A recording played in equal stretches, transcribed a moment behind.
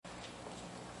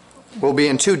We'll be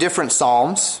in two different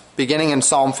Psalms, beginning in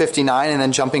Psalm 59 and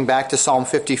then jumping back to Psalm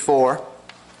 54.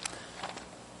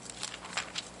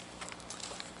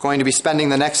 Going to be spending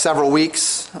the next several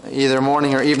weeks, either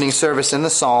morning or evening service in the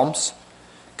Psalms,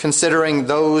 considering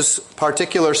those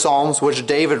particular Psalms which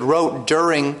David wrote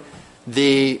during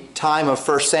the time of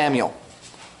 1 Samuel.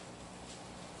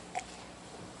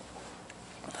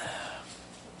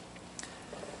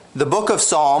 The book of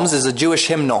Psalms is a Jewish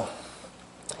hymnal.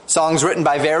 Songs written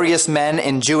by various men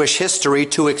in Jewish history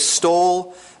to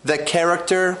extol the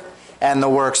character and the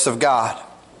works of God.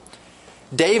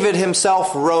 David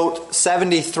himself wrote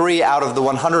 73 out of the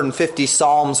 150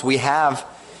 Psalms we have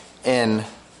in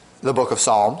the book of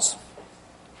Psalms.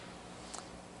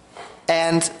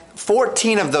 And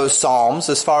 14 of those Psalms,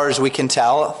 as far as we can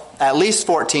tell, at least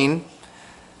 14,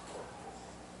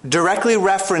 directly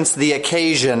reference the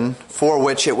occasion for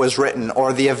which it was written,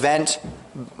 or the event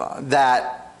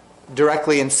that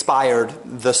directly inspired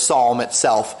the psalm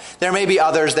itself. There may be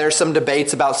others. There's some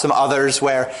debates about some others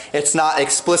where it's not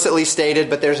explicitly stated,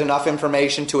 but there's enough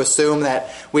information to assume that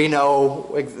we know,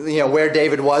 where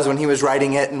David was when he was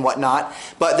writing it and whatnot.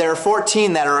 But there are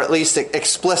 14 that are at least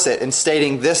explicit in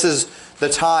stating this is the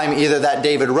time either that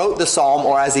David wrote the psalm,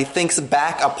 or as he thinks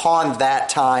back upon that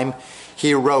time,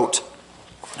 he wrote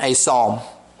a psalm.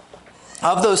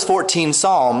 Of those 14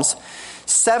 psalms,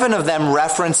 7 of them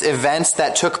reference events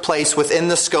that took place within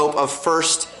the scope of 1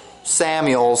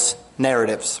 Samuel's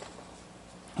narratives.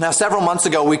 Now, several months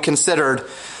ago, we considered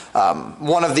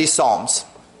one of these psalms,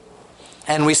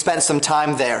 and we spent some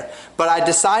time there. But I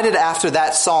decided after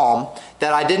that psalm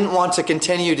that I didn't want to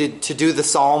continue to do the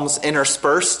psalms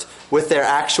interspersed with their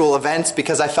actual events,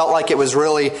 because I felt like it was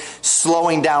really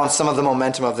slowing down some of the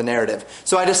momentum of the narrative.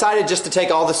 So I decided just to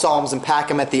take all the psalms and pack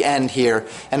them at the end here,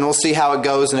 and we'll see how it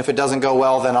goes, and if it doesn't go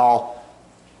well, then I'll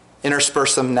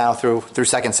intersperse them now through 2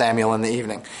 Samuel in the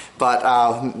evening. But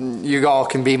you all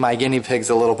can be my guinea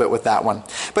pigs a little bit with that one.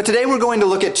 But today we're going to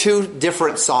look at 2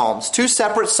 different psalms, 2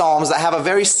 separate psalms that have a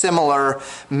very similar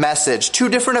message. 2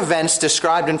 different events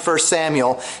described in 1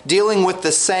 Samuel dealing with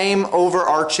the same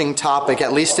overarching topic,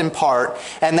 at least in part.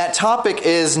 And that topic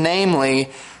is namely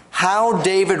how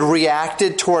David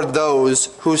reacted toward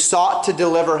those who sought to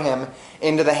deliver him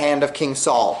into the hand of King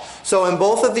Saul. So in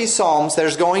both of these psalms,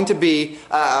 there's going to be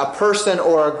a person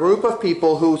or a group of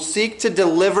people who seek to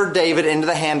deliver David into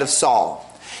the hand of Saul.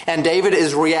 And David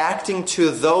is reacting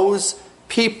to those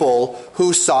people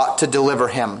who sought to deliver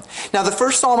him. Now, the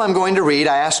first psalm I'm going to read,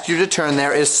 I asked you to turn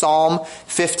there, is Psalm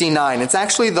 59. It's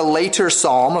actually the later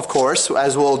psalm, of course,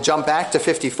 as we'll jump back to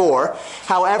 54.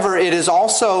 However, it is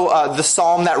also the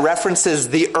psalm that references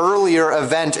the earlier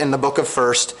event in the book of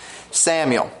 1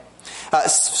 Samuel.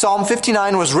 Psalm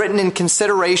 59 was written in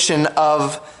consideration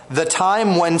of the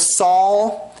time when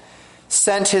Saul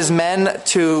sent his men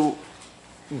to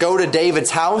go to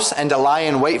David's house and to lie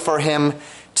in wait for him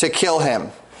to kill him.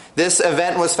 This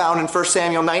event was found in 1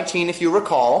 Samuel 19, if you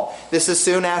recall. This is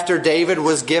soon after David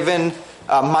was given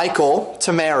Michal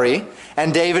to marry,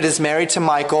 and David is married to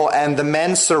Michal, and the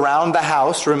men surround the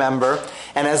house, remember.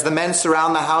 And as the men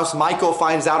surround the house, Michal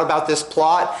finds out about this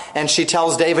plot, and she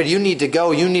tells David, you need to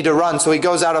go, you need to run. So he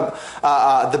goes out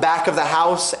of the back of the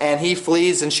house, and he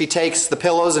flees, and she takes the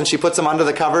pillows, and she puts them under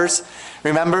the covers,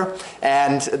 remember?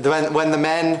 And when the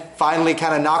men finally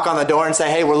kind of knock on the door and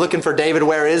say, hey, we're looking for David,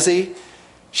 where is he?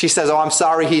 She says, oh, I'm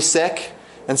sorry, he's sick.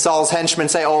 And Saul's henchmen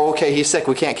say, oh, okay, he's sick,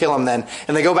 we can't kill him then.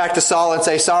 And they go back to Saul and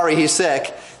say, sorry, he's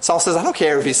sick. Saul says, I don't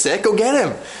care if he's sick, go get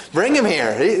him. Bring him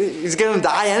here. He's going to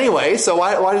die anyway, so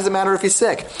why does it matter if he's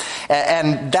sick?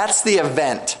 And that's the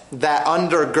event that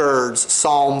undergirds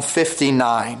Psalm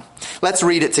 59. Let's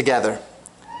read it together.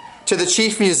 To the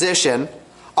chief musician,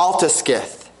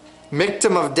 Altaskith,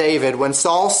 victim of David, when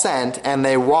Saul sent and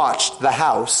they watched the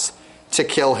house to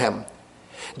kill him.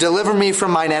 Deliver me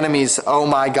from mine enemies, O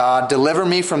my God. Deliver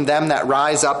me from them that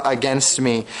rise up against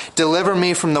me. Deliver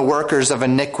me from the workers of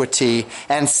iniquity,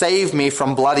 and save me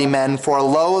from bloody men. For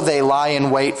lo, they lie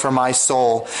in wait for my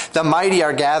soul. The mighty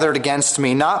are gathered against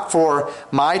me, not for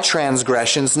my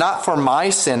transgressions, not for my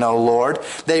sin, O Lord.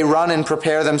 They run and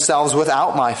prepare themselves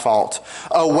without my fault.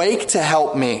 Awake to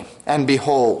help me, and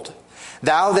behold,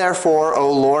 thou therefore,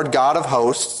 O Lord God of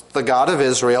hosts, the God of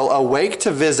Israel, awake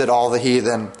to visit all the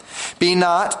heathen. Be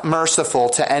not merciful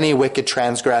to any wicked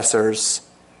transgressors.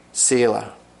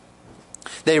 Selah.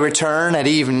 They return at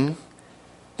even.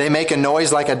 They make a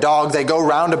noise like a dog. They go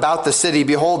round about the city.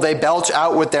 Behold, they belch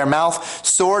out with their mouth.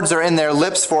 Swords are in their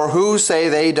lips, for who say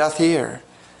they doth hear?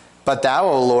 But thou,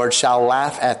 O Lord, shalt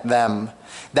laugh at them.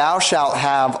 Thou shalt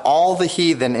have all the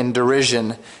heathen in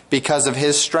derision. Because of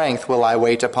his strength will I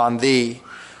wait upon thee.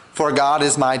 For God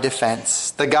is my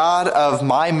defense. The God of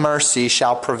my mercy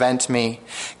shall prevent me.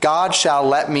 God shall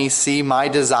let me see my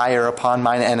desire upon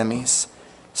mine enemies.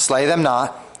 Slay them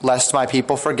not, lest my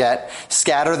people forget.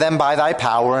 Scatter them by thy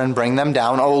power and bring them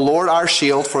down. O Lord, our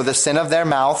shield, for the sin of their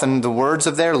mouth and the words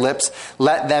of their lips,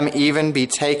 let them even be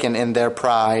taken in their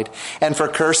pride, and for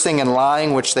cursing and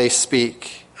lying which they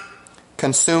speak.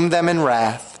 Consume them in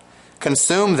wrath.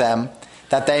 Consume them,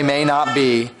 that they may not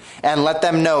be. And let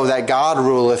them know that God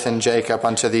ruleth in Jacob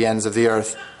unto the ends of the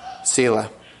earth. Selah.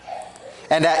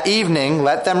 And at evening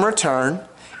let them return,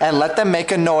 and let them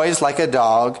make a noise like a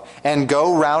dog, and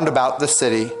go round about the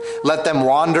city. Let them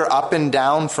wander up and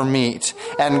down for meat,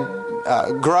 and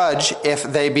grudge if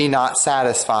they be not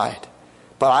satisfied.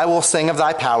 But I will sing of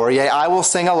thy power, yea, I will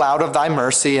sing aloud of thy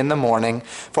mercy in the morning,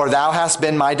 for thou hast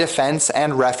been my defense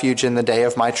and refuge in the day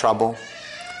of my trouble.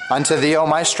 Unto thee, O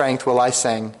my strength, will I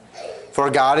sing. For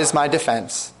God is my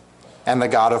defense and the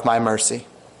God of my mercy.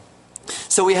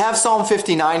 So we have Psalm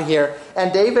 59 here,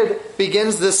 and David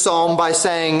begins this psalm by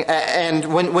saying,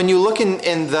 and when you look in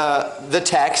the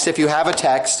text, if you have a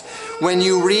text, when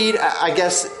you read, I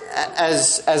guess,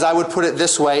 as I would put it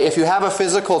this way, if you have a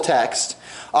physical text,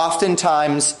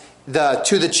 oftentimes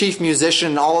to the chief musician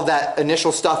and all of that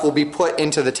initial stuff will be put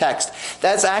into the text.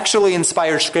 That's actually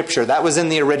inspired scripture. That was in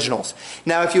the originals.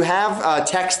 Now, if you have a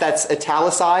text that's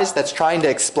italicized, that's trying to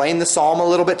explain the psalm a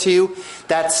little bit to you,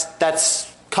 that's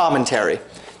commentary.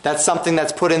 That's something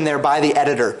that's put in there by the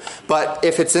editor. But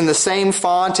if it's in the same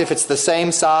font, if it's the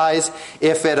same size,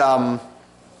 if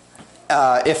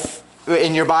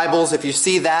in your Bibles, if you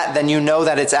see that, then you know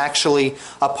that it's actually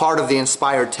a part of the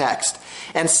inspired text.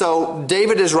 And so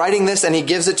David is writing this, and he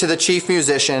gives it to the chief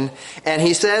musician, and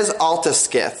he says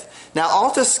altaskith. Now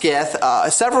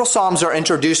altaskith, several psalms are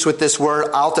introduced with this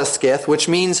word altaskith, which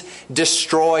means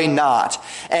destroy not.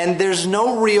 And there's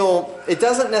it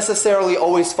doesn't necessarily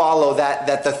always follow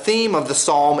that the theme of the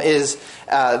psalm is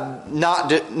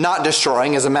not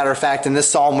destroying. As a matter of fact, in this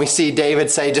psalm we see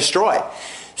David say destroy.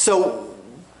 So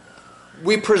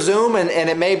we presume, and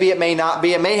it may be, it may not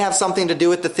be, it may have something to do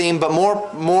with the theme, but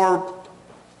more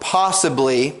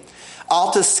possibly,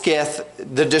 altaskith,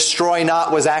 the destroy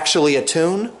not, was actually a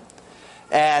tune.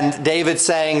 And David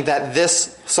saying that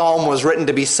this psalm was written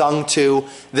to be sung to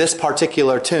this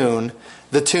particular tune,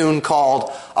 the tune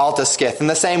called altaskith. In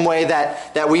the same way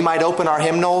that we might open our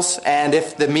hymnals, and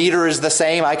if the meter is the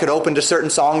same, I could open to certain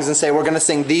songs and say we're going to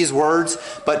sing these words,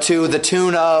 but to the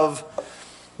tune of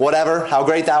whatever, how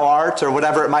great thou art, or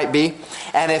whatever it might be.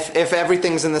 And if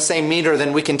everything's in the same meter,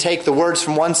 then we can take the words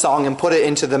from one song and put it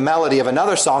into the melody of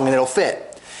another song, and it'll fit.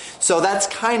 So that's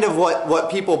kind of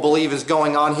what people believe is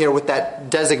going on here with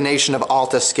that designation of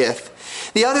altaskith.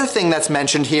 The other thing that's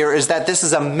mentioned here is that this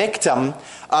is a miktam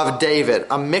of David,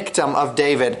 a miktam of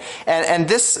David. And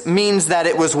this means that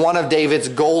it was one of David's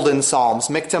golden psalms.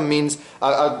 Miktam means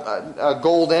a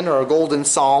golden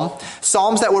psalm.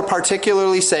 Psalms that were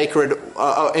particularly sacred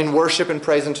in worship and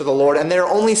praise unto the Lord. And there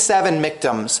are only 7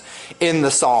 miktams in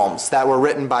the psalms that were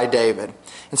written by David.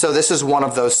 And so this is one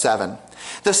of those 7.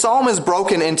 The psalm is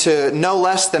broken into no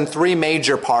less than 3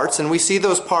 major parts, and we see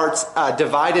those parts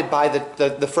divided by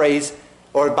the phrase,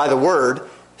 or by the word,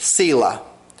 Selah.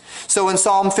 So in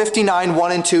Psalm 59,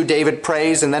 1 and 2, David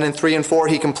prays, and then in 3 and 4,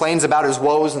 he complains about his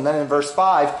woes, and then in verse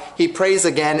 5, he prays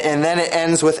again, and then it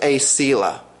ends with a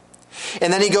Selah.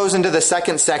 And then he goes into the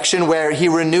second section where he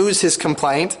renews his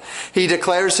complaint, he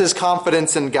declares his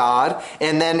confidence in God,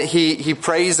 and then he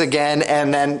prays again,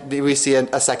 and then we see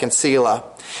a second Selah.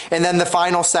 And then the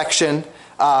final section,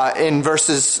 in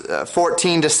verses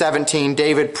 14 to 17,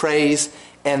 David prays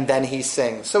and then he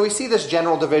sings. So we see this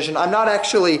general division. I'm not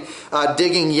actually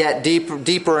digging yet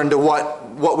deeper into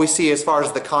what we see as far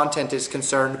as the content is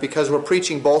concerned, because we're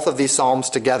preaching both of these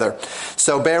psalms together.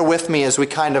 So bear with me as we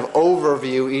kind of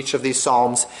overview each of these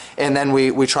psalms, and then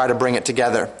we try to bring it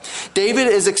together. David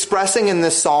is expressing in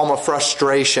this psalm a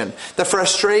frustration. The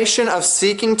frustration of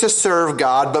seeking to serve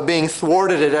God, but being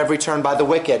thwarted at every turn by the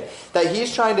wicked. That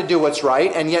he's trying to do what's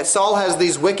right, and yet Saul has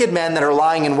these wicked men that are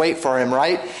lying in wait for him,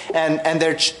 right? And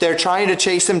they're trying to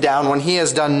chase him down when he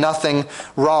has done nothing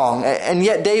wrong. And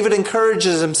yet David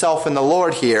encourages himself in the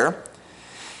Lord here.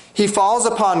 He falls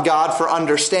upon God for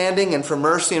understanding and for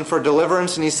mercy and for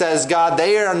deliverance, and he says, God,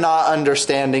 they are not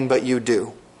understanding, but you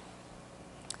do.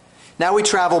 Now we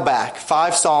travel back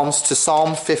 5 psalms to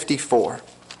Psalm 54.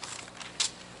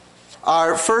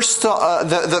 Our first,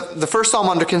 the first psalm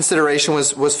under consideration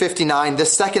was 59. The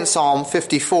second psalm,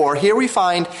 54. Here we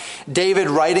find David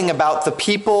writing about the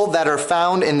people that are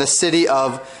found in the city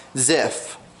of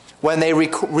Ziph when they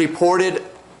reported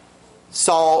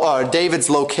David's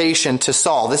location to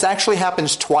Saul. This actually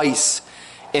happens twice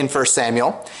in 1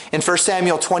 Samuel. In 1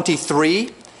 Samuel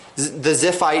 23, the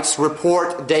Ziphites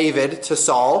report David to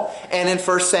Saul. And in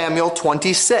 1 Samuel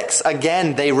 26,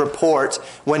 again, they report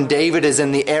when David is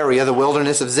in the area, the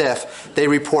wilderness of Ziph, they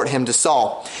report him to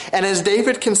Saul. And as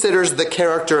David considers the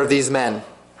character of these men,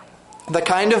 the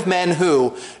kind of men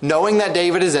who, knowing that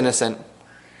David is innocent,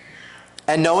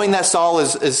 and knowing that Saul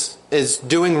is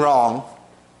doing wrong,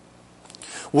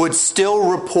 would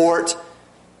still report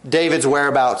David's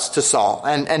whereabouts to Saul.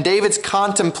 And David's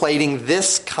contemplating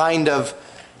this kind of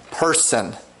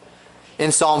person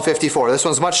in Psalm 54. This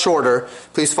one's much shorter.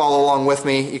 Please follow along with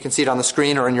me. You can see it on the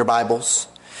screen or in your Bibles.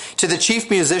 To the chief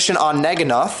musician on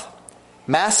Neginoth,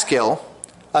 Maskil,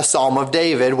 a psalm of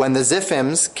David, when the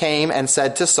Ziphims came and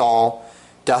said to Saul,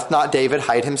 doth not David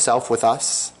hide himself with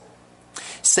us?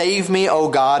 Save me, O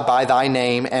God, by thy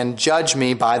name, and judge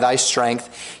me by thy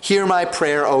strength. Hear my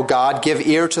prayer, O God, give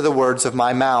ear to the words of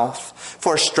my mouth.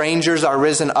 For strangers are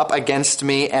risen up against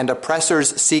me, and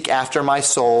oppressors seek after my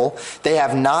soul. They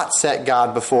have not set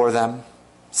God before them.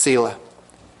 Selah.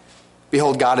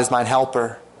 Behold, God is mine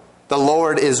helper. The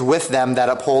Lord is with them that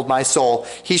uphold my soul.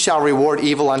 He shall reward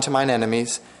evil unto mine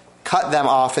enemies. Cut them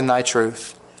off in thy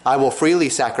truth. I will freely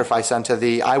sacrifice unto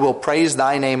thee. I will praise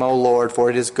thy name, O Lord, for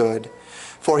it is good.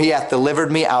 For he hath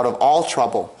delivered me out of all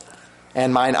trouble,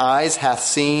 and mine eyes hath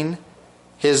seen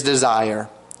his desire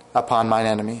upon mine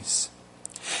enemies.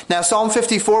 Now Psalm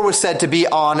 54 was said to be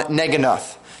on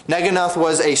Neginoth. Neginoth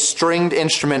was a stringed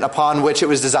instrument upon which it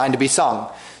was designed to be sung.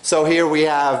 So here we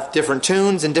have different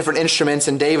tunes and different instruments,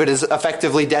 and David is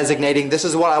effectively designating, this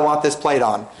is what I want this played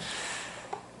on.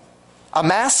 A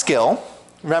maskil,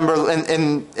 remember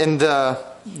in the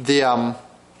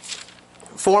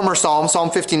former psalm, Psalm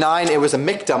 59, it was a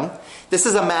miktam. This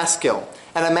is a maskil.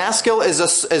 And a maskil is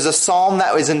a psalm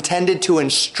that is intended to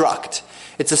instruct.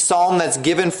 It's a psalm that's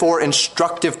given for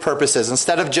instructive purposes.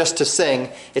 Instead of just to sing,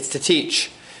 it's to teach.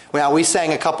 Now, we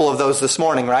sang a couple of those this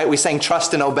morning, right? We sang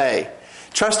Trust and Obey.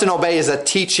 Trust and Obey is a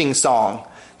teaching song.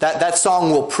 That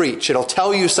song will preach. It'll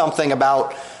tell you something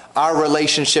about our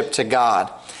relationship to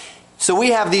God. So we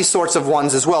have these sorts of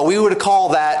ones as well. We would call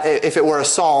that, if it were a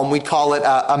psalm, we'd call it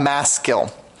a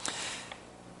maskil.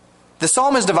 The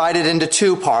psalm is divided into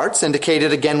two parts,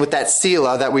 indicated again with that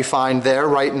Selah that we find there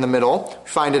right in the middle. We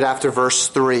find it after verse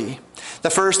 3.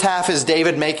 The first half is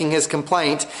David making his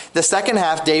complaint. The second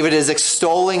half, David is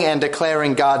extolling and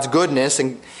declaring God's goodness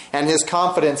and his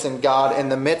confidence in God in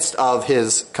the midst of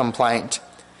his complaint.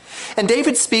 And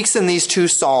David speaks in these two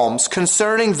psalms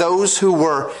concerning those who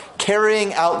were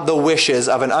carrying out the wishes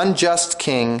of an unjust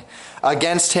king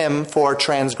against him for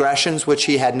transgressions which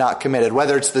he had not committed.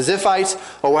 Whether it's the Ziphites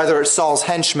or whether it's Saul's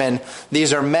henchmen,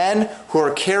 these are men who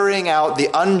are carrying out the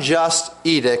unjust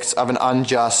edicts of an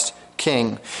unjust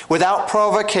king. Without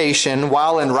provocation,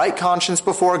 while in right conscience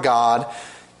before God,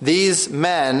 these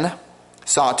men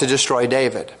sought to destroy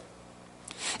David.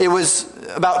 It was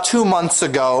about 2 months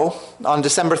ago, on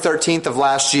December 13th of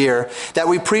last year, that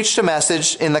we preached a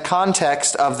message in the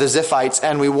context of the Ziphites,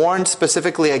 and we warned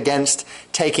specifically against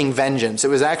taking vengeance. It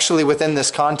was actually within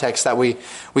this context that we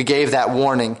gave that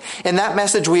warning. In that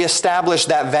message, we established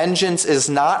that vengeance is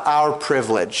not our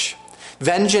privilege.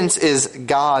 Vengeance is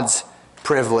God's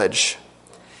privilege.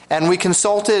 And we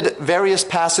consulted various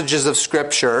passages of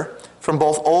Scripture from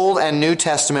both Old and New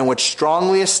Testament, which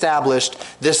strongly established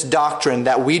this doctrine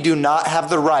that we do not have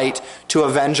the right to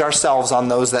avenge ourselves on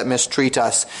those that mistreat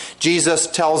us. Jesus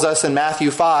tells us in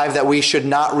Matthew 5 that we should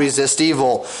not resist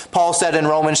evil. Paul said in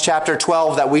Romans chapter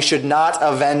 12 that we should not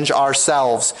avenge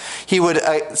ourselves. He would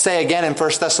say again in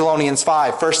 1 Thessalonians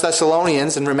 5. 1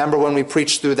 Thessalonians, and remember when we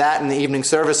preached through that in the evening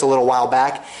service a little while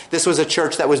back, this was a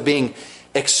church that was being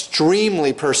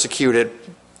extremely persecuted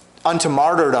unto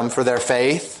martyrdom for their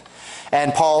faith.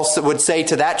 And Paul would say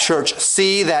to that church,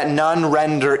 see that none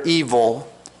render evil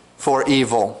for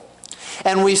evil.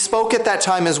 And we spoke at that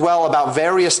time as well about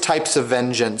various types of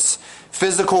vengeance.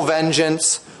 Physical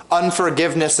vengeance,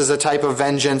 unforgiveness as a type of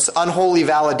vengeance, unholy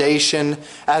validation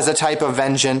as a type of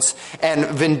vengeance, and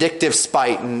vindictive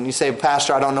spite. And you say,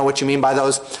 Pastor, I don't know what you mean by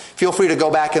those. Feel free to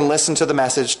go back and listen to the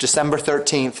message, December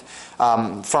 13th,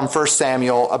 from 1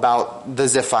 Samuel about the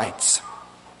Ziphites.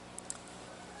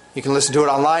 You can listen to it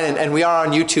online, and we are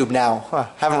on YouTube now.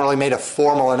 Haven't really made a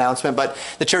formal announcement, but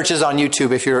the church is on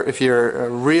YouTube if you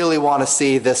really want to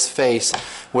see this face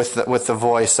with the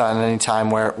voice on any time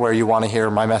where you want to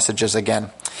hear my messages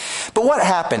again. But what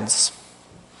happens?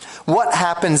 What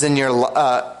happens in your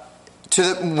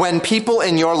when people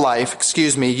in your life,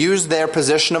 use their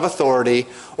position of authority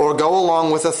or go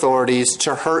along with authorities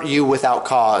to hurt you without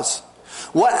cause?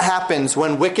 What happens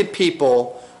when wicked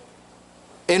people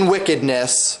in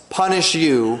wickedness punish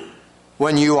you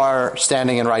when you are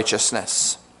standing in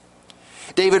righteousness?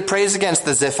 David prays against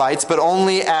the Ziphites, but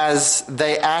only as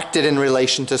they acted in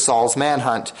relation to Saul's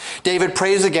manhunt. David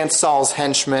prays against Saul's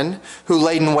henchmen, who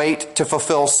laid in wait to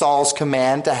fulfill Saul's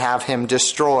command to have him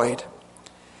destroyed.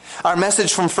 Our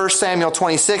message from 1 Samuel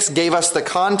 26 gave us the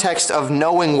context of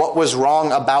knowing what was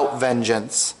wrong about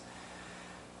vengeance.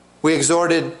 We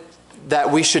exhorted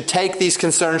that we should take these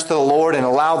concerns to the Lord and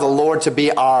allow the Lord to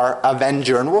be our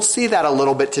avenger. And we'll see that a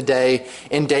little bit today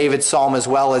in David's psalm as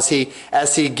well, as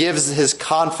he gives his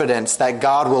confidence that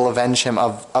God will avenge him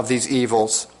of these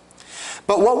evils.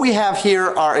 But what we have here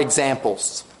are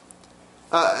examples,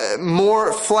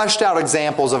 more fleshed out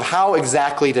examples of how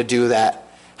exactly to do that,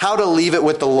 how to leave it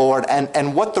with the Lord,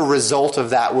 and what the result of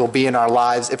that will be in our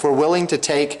lives if we're willing to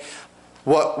take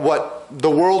what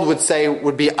the world would say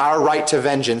would be our right to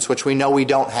vengeance, which we know we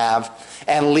don't have,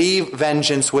 and leave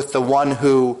vengeance with the one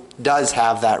who does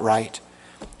have that right,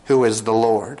 who is the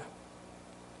Lord.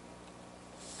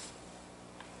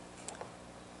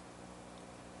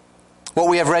 What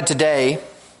we have read today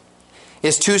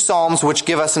is 2 psalms which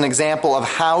give us an example of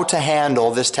how to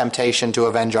handle this temptation to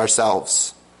avenge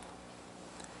ourselves.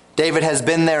 David has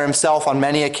been there himself on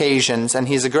many occasions, and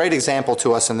he's a great example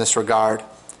to us in this regard.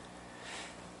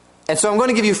 And so I'm going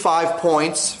to give you 5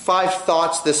 points, 5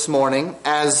 thoughts this morning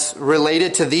as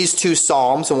related to these 2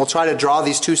 psalms, and we'll try to draw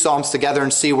these 2 psalms together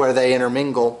and see where they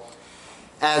intermingle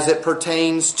as it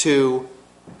pertains to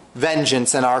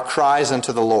vengeance and our cries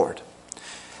unto the Lord.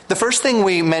 The first thing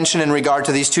we mention in regard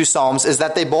to these 2 psalms is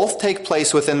that they both take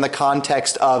place within the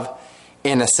context of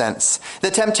innocence.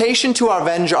 The temptation to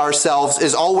avenge ourselves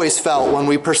is always felt when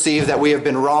we perceive that we have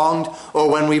been wronged or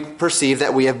when we perceive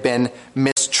that we have been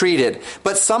mistreated.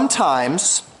 But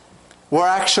sometimes we're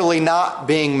actually not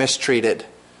being mistreated.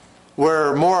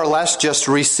 We're more or less just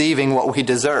receiving what we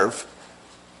deserve,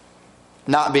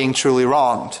 not being truly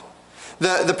wronged.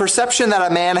 The perception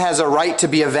that a man has a right to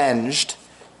be avenged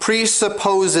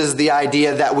presupposes the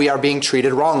idea that we are being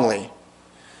treated wrongly.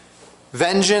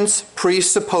 Vengeance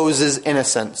presupposes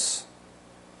innocence.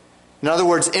 In other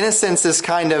words, innocence is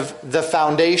kind of the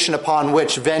foundation upon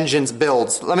which vengeance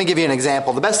builds. Let me give you an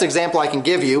example. The best example I can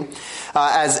give you,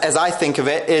 as I think of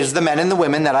it, is the men and the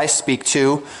women that I speak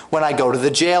to when I go to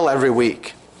the jail every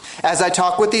week. As I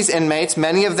talk with these inmates,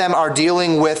 many of them are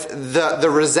dealing with the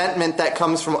resentment that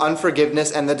comes from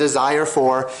unforgiveness and the desire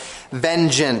for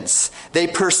vengeance. They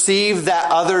perceive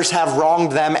that others have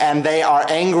wronged them, and they are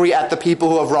angry at the people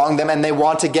who have wronged them, and they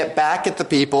want to get back at the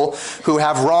people who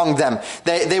have wronged them.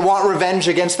 They want revenge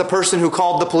against the person who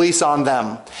called the police on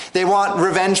them. They want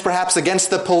revenge perhaps against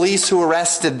the police who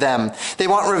arrested them. They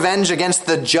want revenge against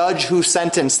the judge who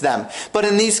sentenced them. But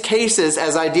in these cases,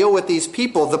 as I deal with these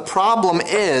people, the problem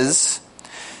is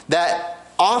that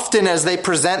often as they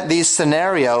present these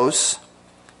scenarios,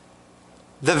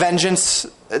 the vengeance,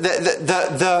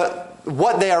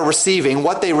 what they are receiving,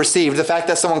 what they received, the fact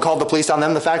that someone called the police on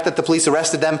them, the fact that the police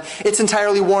arrested them, it's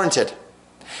entirely warranted.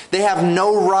 They have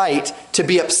no right to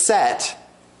be upset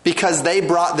because they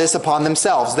brought this upon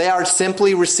themselves. They are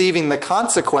simply receiving the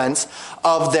consequence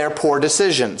of their poor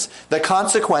decisions, the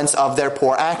consequence of their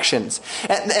poor actions.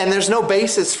 And there's no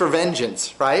basis for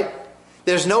vengeance, right?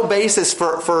 There's no basis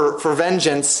for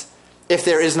vengeance if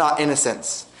there is not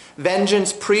innocence.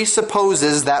 Vengeance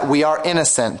presupposes that we are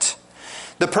innocent.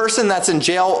 The person that's in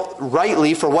jail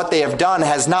rightly for what they have done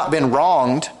has not been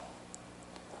wronged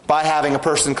by having a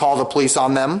person call the police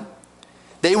on them.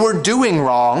 They were doing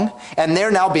wrong, and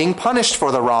they're now being punished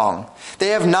for the wrong. They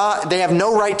have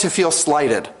no right to feel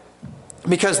slighted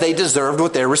because they deserved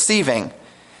what they're receiving.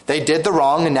 They did the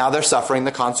wrong, and now they're suffering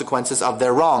the consequences of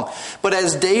their wrong. But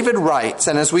as David writes,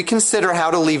 and as we consider how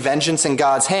to leave vengeance in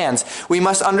God's hands, we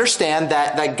must understand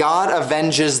that God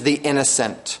avenges the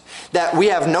innocent. That we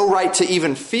have no right to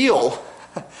even feel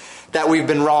that we've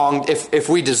been wronged if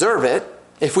we deserve it,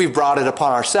 if we've brought it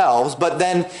upon ourselves. But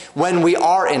then when we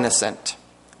are innocent,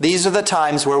 these are the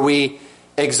times where we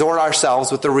exhort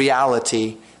ourselves with the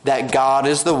reality that God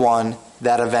is the one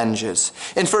that avenges.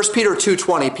 In 1 Peter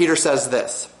 2:20, Peter says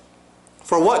this,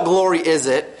 "For what glory is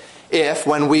it if,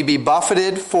 when we be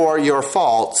buffeted for your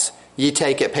faults, ye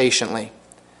take it patiently?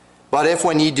 But if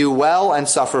when ye do well and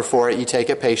suffer for it, ye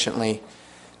take it patiently,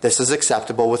 this is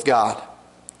acceptable with God."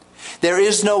 There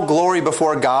is no glory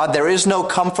before God. There is no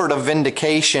comfort of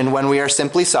vindication when we are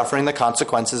simply suffering the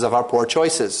consequences of our poor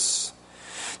choices.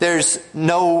 There's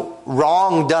no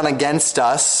wrong done against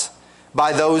us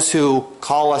by those who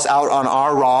call us out on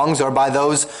our wrongs or by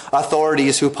those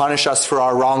authorities who punish us for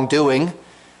our wrongdoing.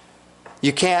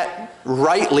 You can't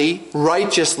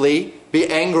righteously be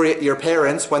angry at your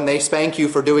parents when they spank you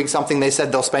for doing something they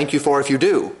said they'll spank you for if you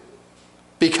do.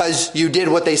 Because you did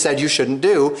what they said you shouldn't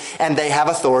do, and they have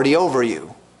authority over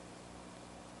you.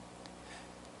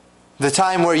 The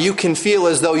time where you can feel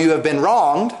as though you have been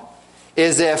wronged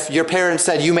is if your parents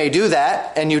said you may do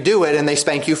that, and you do it, and they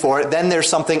spank you for it. Then there's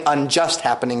something unjust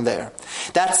happening there.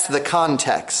 That's the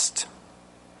context.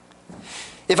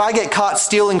 If I get caught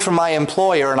stealing from my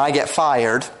employer and I get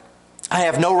fired, I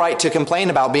have no right to complain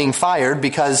about being fired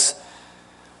because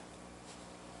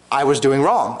I was doing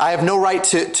wrong. I have no right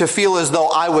to feel as though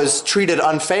I was treated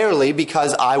unfairly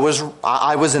because I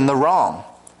was in the wrong.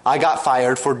 I got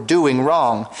fired for doing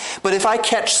wrong. But if I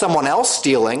catch someone else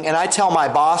stealing and I tell my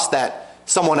boss that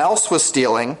someone else was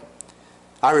stealing,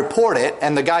 I report it,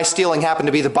 and the guy stealing happened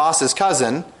to be the boss's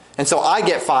cousin, and so I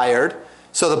get fired,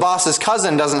 so the boss's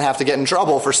cousin doesn't have to get in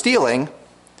trouble for stealing,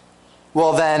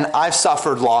 well then I've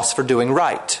suffered loss for doing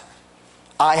right.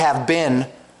 I have been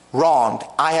wronged.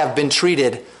 I have been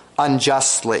treated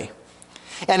unjustly.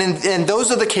 And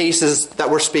those are the cases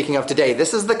that we're speaking of today.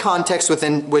 This is the context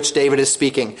within which David is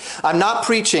speaking. I'm not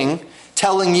preaching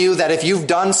telling you that if you've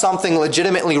done something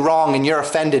legitimately wrong and you're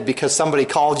offended because somebody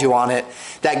called you on it,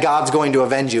 that God's going to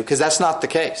avenge you, because that's not the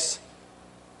case.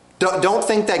 Don't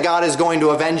think that God is going to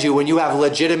avenge you when you have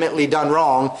legitimately done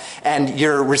wrong and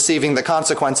you're receiving the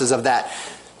consequences of that.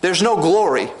 There's no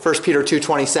glory, 1 Peter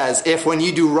 2:20 says, if when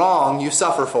you do wrong, you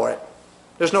suffer for it.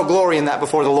 There's no glory in that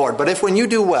before the Lord. But if when you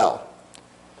do well,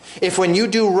 if when you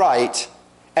do right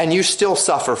and you still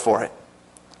suffer for it,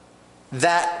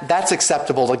 that's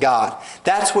acceptable to God.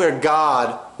 That's where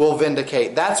God will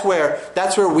vindicate. That's where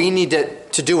we need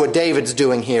to do what David's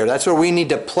doing here. That's where we need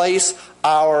to place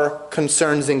our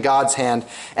concerns in God's hand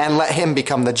and let Him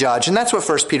become the judge. And that's what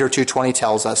 1 Peter 2:20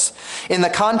 tells us. In the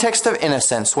context of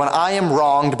innocence, when I am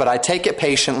wronged, but I take it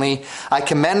patiently, I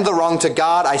commend the wrong to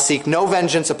God, I seek no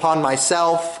vengeance upon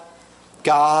myself,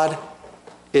 God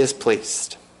is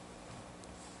pleased.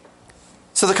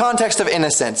 So the context of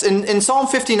innocence. In Psalm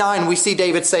 59, we see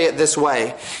David say it this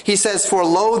way. He says, "For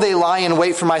lo, they lie in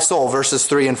wait for my soul," verses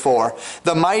 3 and 4.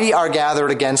 "The mighty are gathered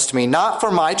against me, not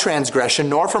for my transgression,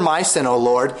 nor for my sin, O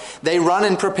Lord. They run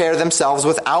and prepare themselves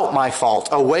without my fault.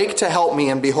 Awake to help me,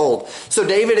 and behold." So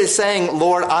David is saying,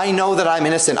 Lord, I know that I'm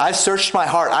innocent. I've searched my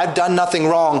heart. I've done nothing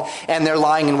wrong, and they're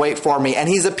lying in wait for me. And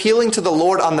he's appealing to the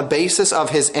Lord on the basis of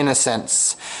his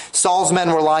innocence. Saul's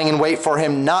men were lying in wait for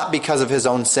him not because of his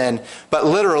own sin, but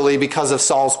literally because of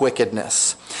Saul's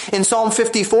wickedness. In Psalm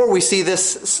 54, we see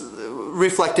this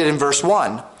reflected in verse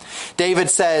 1. David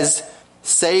says,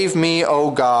 "Save me,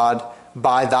 O God,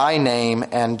 by thy name,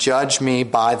 and judge me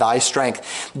by thy strength."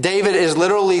 David is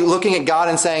literally looking at God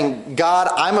and saying, God,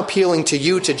 I'm appealing to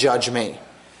you to judge me.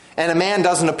 And a man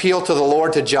doesn't appeal to the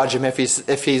Lord to judge him if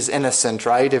he's innocent,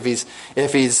 right? If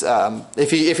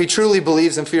he truly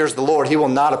believes and fears the Lord, he will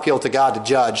not appeal to God to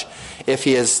judge if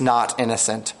he is not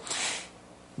innocent.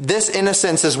 This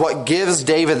innocence is what gives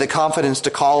David the confidence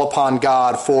to call upon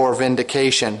God for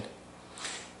vindication.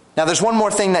 Now, there's one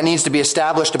more thing that needs to be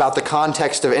established about the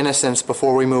context of innocence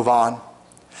before we move on.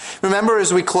 Remember,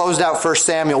 as we closed out 1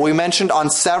 Samuel, we mentioned on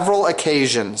several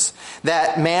occasions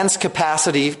that man's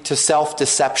capacity to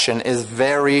self-deception is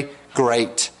very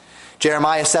great.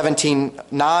 Jeremiah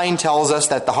 17:9 tells us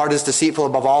that the heart is deceitful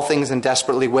above all things and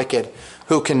desperately wicked.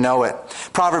 Who can know it?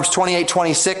 Proverbs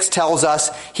 28:26 tells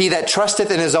us, "He that trusteth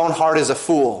in his own heart is a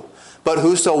fool, but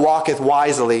whoso walketh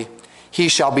wisely, he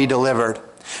shall be delivered."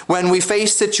 When we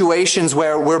face situations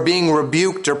where we're being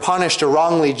rebuked or punished or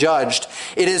wrongly judged,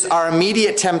 it is our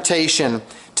immediate temptation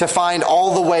to find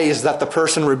all the ways that the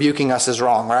person rebuking us is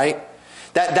wrong, right?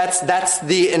 That's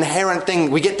the inherent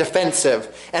thing. We get defensive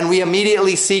and we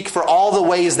immediately seek for all the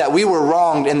ways that we were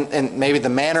wronged in maybe the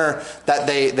manner that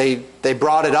they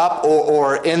brought it up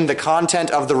or in the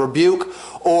content of the rebuke,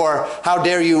 or how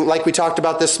dare you, like we talked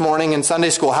about this morning in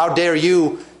Sunday school, how dare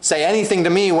you say anything to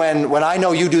me when I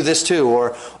know you do this too,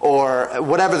 or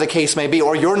whatever the case may be,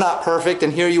 or you're not perfect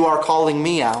and here you are calling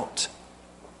me out.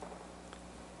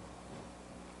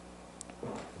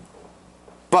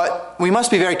 But we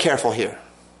must be very careful here.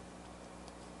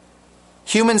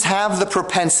 Humans have the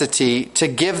propensity to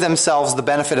give themselves the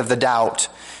benefit of the doubt,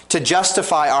 to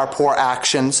justify our poor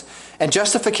actions, and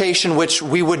justification which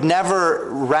we would never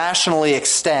rationally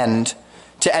extend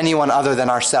to anyone other than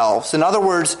ourselves. In other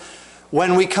words,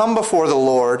 when we come before the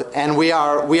Lord and we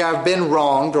have been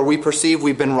wronged, or we perceive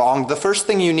we've been wronged, the first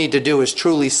thing you need to do is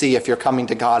truly see if you're coming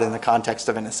to God in the context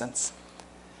of innocence.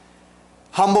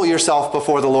 Humble yourself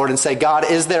before the Lord and say, God,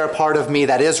 is there a part of me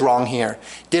that is wrong here?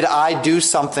 Did I do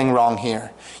something wrong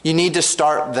here? You need to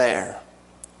start there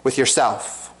with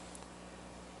yourself.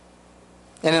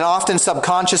 In an often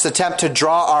subconscious attempt to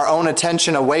draw our own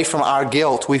attention away from our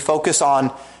guilt, we focus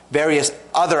on various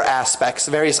other aspects,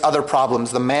 various other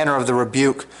problems, the manner of the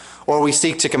rebuke, or we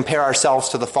seek to compare ourselves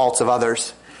to the faults of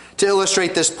others. To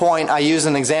illustrate this point, I use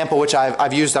an example which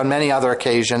I've used on many other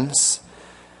occasions.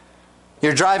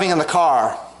 You're driving in the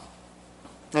car,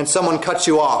 and someone cuts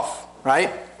you off,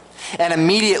 right? And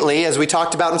immediately, as we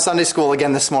talked about in Sunday school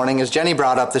again this morning, as Jenny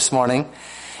brought up this morning,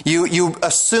 you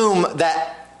assume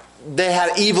that they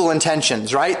had evil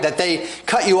intentions, right? That they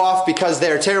cut you off because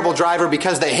they're a terrible driver,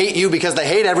 because they hate you, because they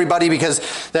hate everybody, because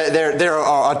they're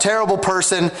a terrible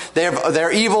person.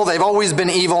 They're evil. They've always been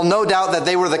evil. No doubt that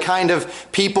they were the kind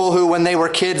of people who, when they were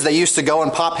kids, they used to go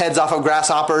and pop heads off of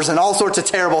grasshoppers and all sorts of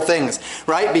terrible things,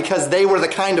 right? Because they were the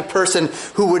kind of person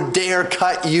who would dare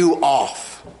cut you off.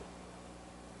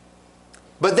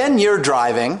 But then you're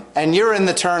driving, and you're in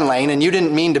the turn lane, and you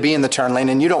didn't mean to be in the turn lane,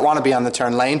 and you don't want to be on the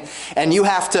turn lane, and you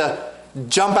have to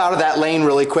jump out of that lane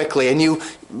really quickly, and you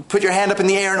put your hand up in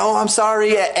the air, and I'm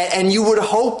sorry, and you would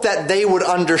hope that they would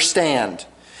understand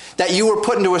that you were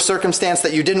put into a circumstance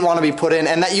that you didn't want to be put in,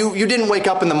 and that you didn't wake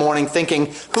up in the morning thinking,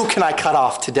 who can I cut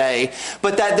off today?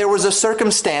 But that there was a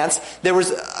circumstance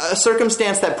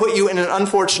that put you in an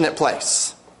unfortunate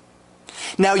place.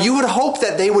 Now, you would hope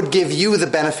that they would give you the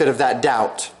benefit of that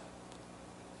doubt.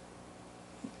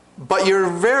 But you're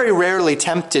very rarely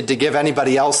tempted to give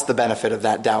anybody else the benefit of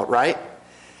that doubt, right?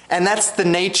 And that's the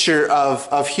nature of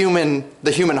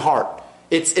the human heart.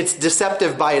 It's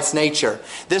deceptive by its nature.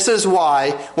 This is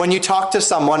why when you talk to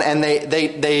someone and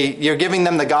you're giving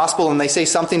them the gospel and they say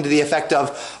something to the effect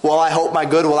of, well, I hope my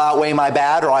good will outweigh my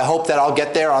bad, or I hope that I'll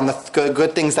get there on the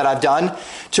good things that I've done.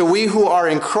 To we who are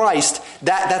in Christ,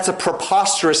 that's a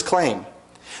preposterous claim.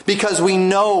 Because we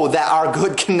know that our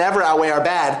good can never outweigh our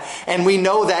bad. And we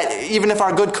know that even if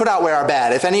our good could outweigh our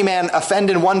bad, if any man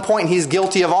offend in one point, he's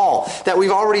guilty of all. That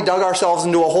we've already dug ourselves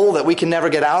into a hole that we can never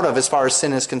get out of as far as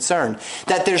sin is concerned.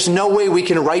 That there's no way we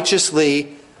can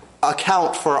righteously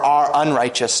account for our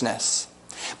unrighteousness.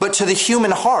 But to the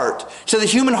human heart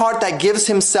that gives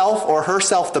himself or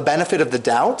herself the benefit of the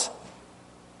doubt,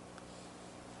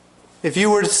 if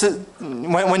you were to,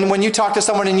 when you talk to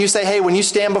someone and you say, hey, when you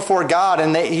stand before God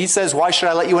and he says, why should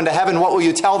I let you into heaven? What will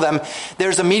you tell them?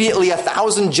 There's immediately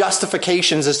 1,000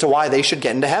 justifications as to why they should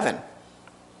get into heaven.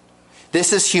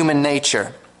 This is human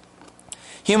nature.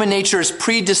 Human nature is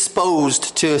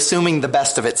predisposed to assuming the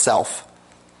best of itself,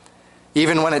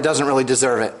 even when it doesn't really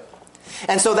deserve it.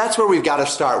 And so that's where we've got to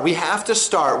start. We have to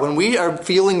start when we are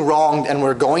feeling wronged and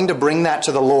we're going to bring that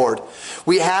to the Lord.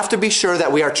 We have to be sure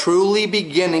that we are truly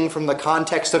beginning from the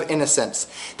context of innocence.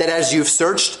 That as you've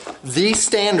searched the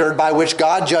standard by which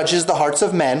God judges the hearts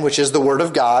of men, which is the Word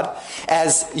of God,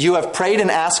 as you have prayed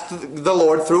and asked the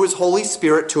Lord through His Holy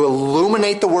Spirit to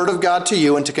illuminate the Word of God to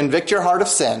you and to convict your heart of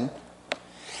sin,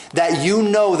 that you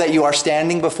know that you are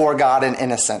standing before God in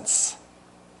innocence.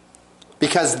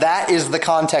 Because that is the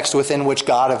context within which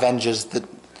God avenges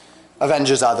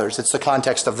others. It's the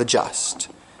context of the just.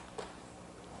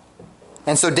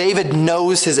 And so David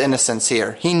knows his innocence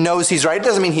here. He knows he's right. It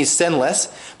doesn't mean he's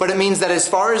sinless, but it means that as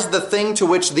far as the thing to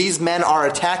which these men are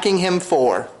attacking him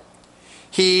for,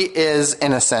 he is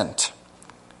innocent.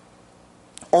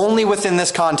 Only within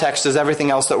this context does everything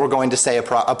else that we're going to say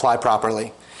apply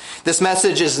properly. This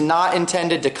message is not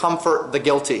intended to comfort the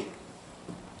guilty.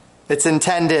 It's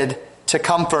intended to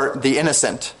comfort the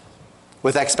innocent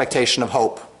with expectation of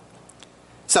hope.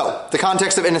 So, the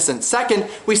context of innocence. Second,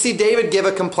 we see David give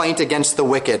a complaint against the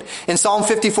wicked. In Psalm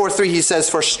 54:3, he says,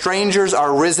 "For strangers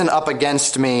are risen up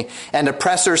against me, and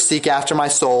oppressors seek after my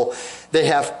soul. They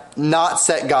have not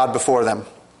set God before them."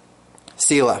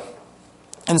 Selah.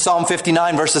 In Psalm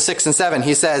 59, verses 6 and 7,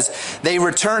 he says, "They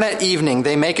return at evening.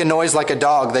 They make a noise like a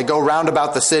dog. They go round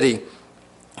about the city.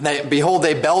 Behold,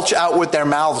 they belch out with their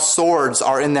mouths, swords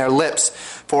are in their lips.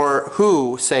 For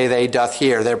who, say they, doth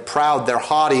hear?" They're proud, they're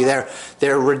haughty,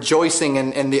 they're rejoicing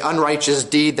in the unrighteous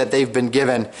deed that they've been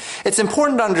given. It's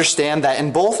important to understand that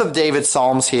in both of David's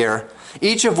psalms here,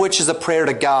 each of which is a prayer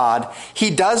to God,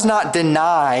 he does not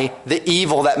deny the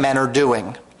evil that men are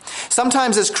doing.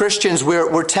 Sometimes as Christians,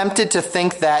 we're tempted to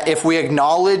think that if we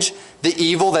acknowledge the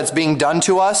evil that's being done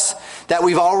to us, that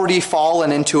we've already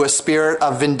fallen into a spirit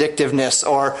of vindictiveness,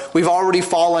 or we've already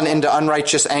fallen into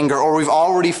unrighteous anger, or we've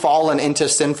already fallen into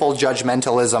sinful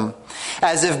judgmentalism.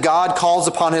 As if God calls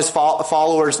upon his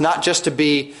followers not just to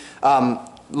be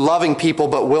loving people,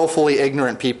 but willfully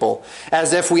ignorant people.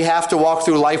 As if we have to walk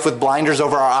through life with blinders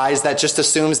over our eyes that just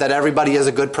assumes that everybody is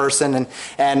a good person,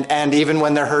 and even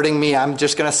when they're hurting me, I'm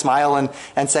just going to smile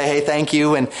and say, hey, thank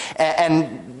you. And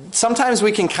sometimes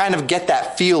we can kind of get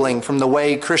that feeling from the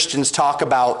way Christians talk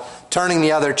about turning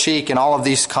the other cheek and all of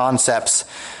these concepts.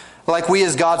 Like we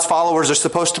as God's followers are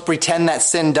supposed to pretend that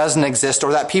sin doesn't exist,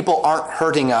 or that people aren't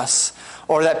hurting us,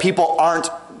 or that people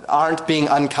aren't being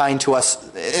unkind to us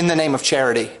in the name of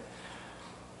charity.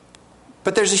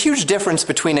 But there's a huge difference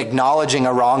between acknowledging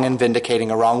a wrong and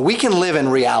vindicating a wrong. We can live in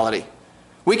reality.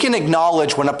 We can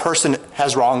acknowledge when a person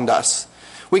has wronged us.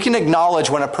 We can acknowledge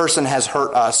when a person has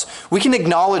hurt us. We can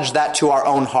acknowledge that to our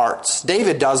own hearts.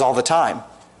 David does all the time.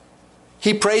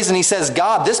 He prays and he says,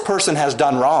 God, this person has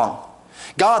done wrong.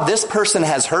 God, this person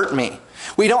has hurt me.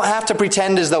 We don't have to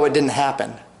pretend as though it didn't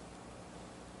happen.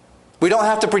 We don't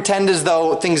have to pretend as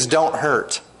though things don't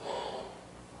hurt.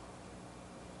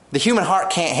 The human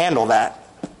heart can't handle that.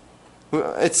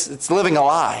 It's living a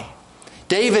lie.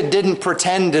 David didn't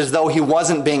pretend as though he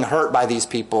wasn't being hurt by these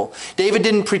people. David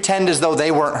didn't pretend as though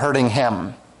they weren't hurting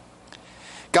him.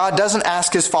 God doesn't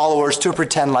ask his followers to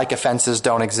pretend like offenses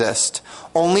don't exist,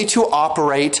 only to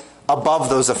operate above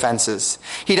those offenses.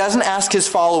 He doesn't ask his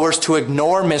followers to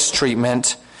ignore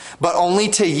mistreatment, but only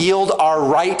to yield our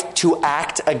right to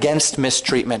act against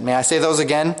mistreatment. May I say those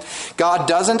again? God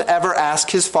doesn't ever ask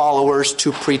his followers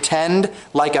to pretend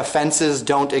like offenses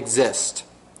don't exist,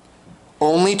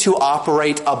 only to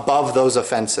operate above those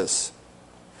offenses.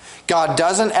 God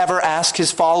doesn't ever ask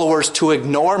his followers to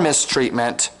ignore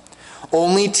mistreatment,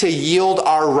 only to yield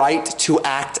our right to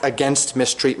act against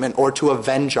mistreatment or to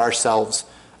avenge ourselves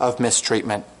of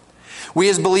mistreatment. We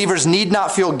as believers need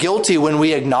not feel guilty when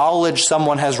we acknowledge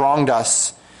someone has wronged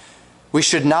us. We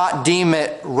should not deem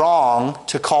it wrong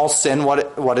to call sin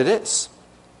what it is.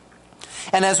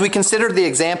 And as we consider the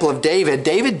example of David,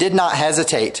 David did not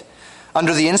hesitate,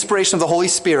 under the inspiration of the Holy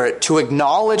Spirit, to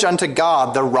acknowledge unto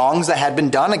God the wrongs that had been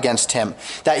done against him,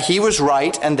 that he was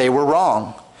right and they were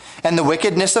wrong, and the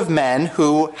wickedness of men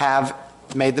who have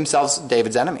made themselves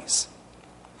David's enemies.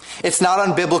 It's not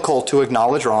unbiblical to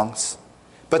acknowledge wrongs,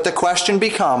 but the question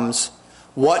becomes,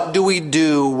 what do we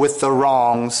do with the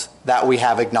wrongs that we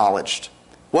have acknowledged?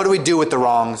 What do we do with the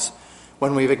wrongs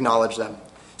when we've acknowledged them?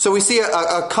 So we see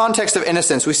a context of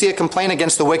innocence. We see a complaint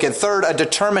against the wicked. Third, a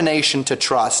determination to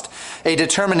trust. A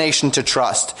determination to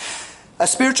trust. A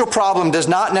spiritual problem does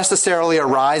not necessarily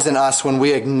arise in us when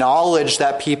we acknowledge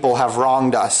that people have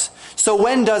wronged us. So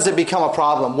when does it become a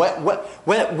problem?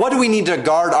 What do we need to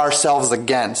guard ourselves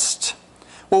against?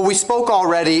 Well, we spoke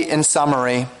already in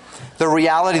summary the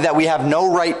reality that we have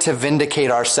no right to vindicate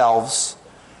ourselves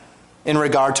in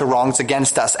regard to wrongs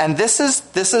against us. And this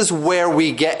is where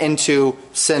we get into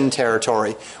sin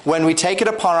territory, when we take it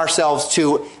upon ourselves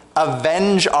to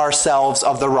avenge ourselves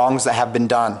of the wrongs that have been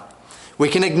done. We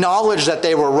can acknowledge that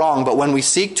they were wrong, but when we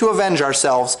seek to avenge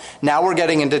ourselves, now we're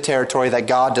getting into territory that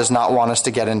God does not want us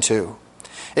to get into.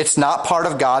 It's not part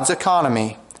of God's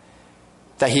economy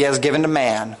that he has given to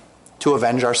man to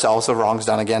avenge ourselves of wrongs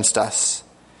done against us.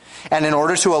 And in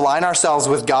order to align ourselves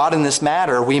with God in this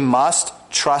matter, we must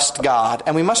trust God,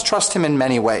 and we must trust him in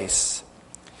many ways.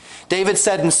 David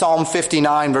said in Psalm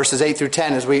 59, verses 8 through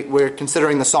 10, as we're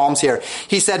considering the Psalms here,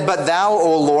 he said, "But thou,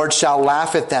 O Lord, shalt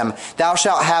laugh at them. Thou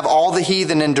shalt have all the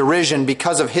heathen in derision.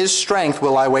 Because of his strength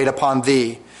will I wait upon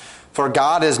thee. For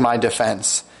God is my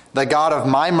defense. The God of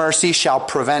my mercy shall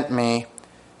prevent me.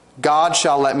 God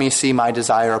shall let me see my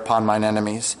desire upon mine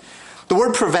enemies." The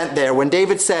word prevent there, when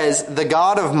David says, "The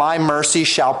God of my mercy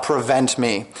shall prevent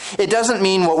me," it doesn't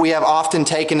mean what we have often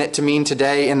taken it to mean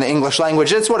today in the English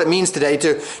language. It's what it means today.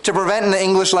 To prevent in the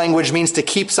English language means to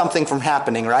keep something from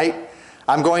happening, right?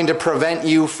 I'm going to prevent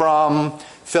you from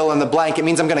fill in the blank. It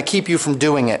means I'm going to keep you from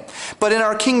doing it. But in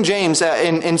our King James,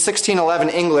 in 1611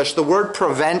 English, the word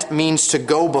prevent means to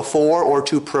go before or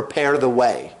to prepare the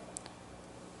way.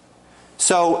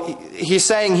 So he's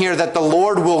saying here that the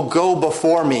Lord will go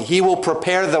before me. He will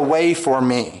prepare the way for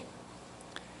me.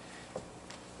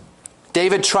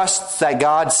 David trusts that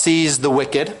God sees the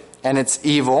wicked and its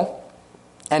evil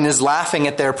and is laughing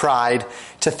at their pride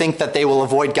to think that they will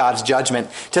avoid God's judgment,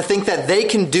 to think that they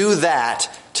can do that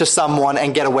to someone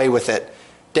and get away with it.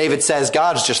 David says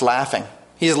God's just laughing.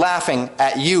 He's laughing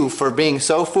at you for being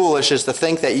so foolish as to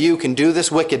think that you can do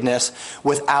this wickedness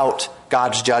without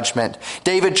God's judgment.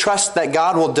 David trusts that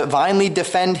God will divinely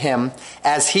defend him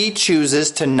as he chooses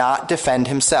to not defend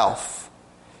himself.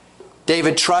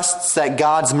 David trusts that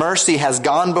God's mercy has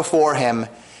gone before him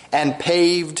and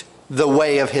paved the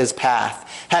way of his path,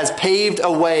 has paved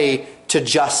a way to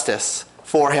justice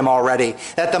for him already.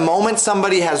 That the moment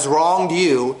somebody has wronged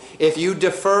you, if you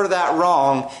defer that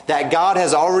wrong, that God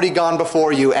has already gone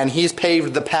before you and he's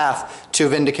paved the path to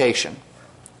vindication.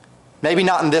 Maybe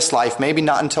not in this life, maybe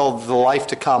not until the life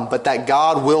to come, but that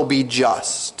God will be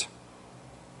just.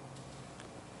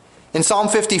 In Psalm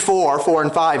 54, 4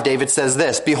 and 5, David says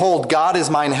this, "Behold, God is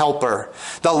mine helper.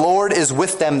 The Lord is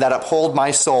with them that uphold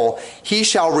my soul. He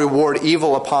shall reward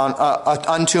evil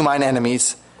unto mine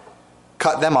enemies.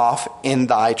 Cut them off in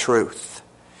thy truth."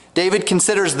 David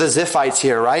considers the Ziphites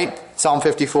here, right? Psalm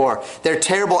 54. Their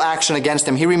terrible action against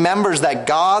him. He remembers that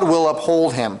God will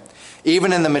uphold him,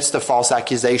 even in the midst of false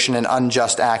accusation and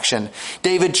unjust action.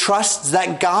 David trusts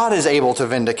that God is able to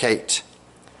vindicate.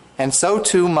 And so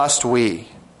too must we.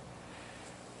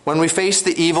 When we face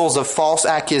the evils of false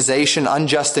accusation,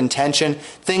 unjust intention,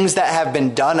 things that have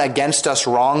been done against us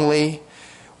wrongly,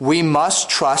 we must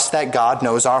trust that God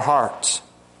knows our hearts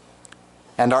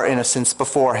and our innocence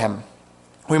before him.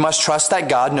 We must trust that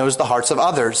God knows the hearts of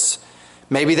others,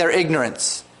 maybe their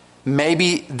ignorance,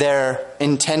 maybe their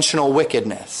intentional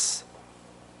wickedness.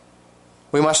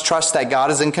 We must trust that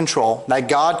God is in control, that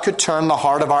God could turn the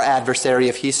heart of our adversary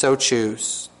if he so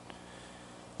choose.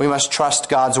 We must trust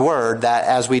God's word that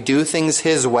as we do things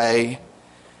his way,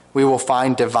 we will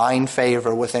find divine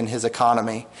favor within his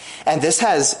economy. And this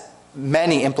has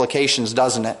many implications,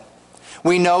 doesn't it?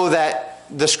 We know that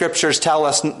the scriptures tell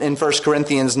us in 1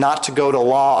 Corinthians not to go to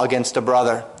law against a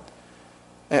brother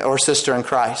or sister in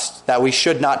Christ, that we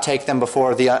should not take them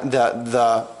before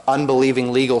the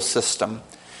unbelieving legal system.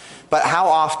 But how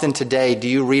often today do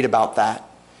you read about that?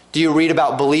 Do you read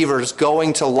about believers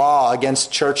going to law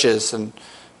against churches and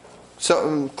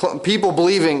so people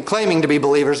claiming to be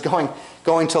believers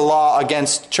going to law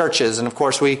against churches? And of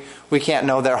course we can't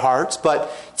know their hearts,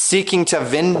 but seeking to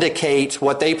vindicate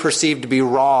what they perceive to be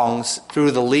wrongs through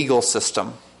the legal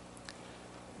system.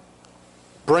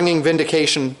 Bringing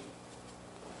vindication,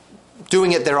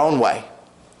 doing it their own way.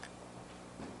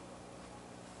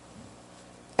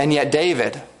 And yet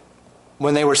David,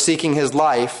 when they were seeking his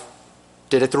life,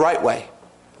 did it the right way.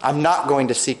 I'm not going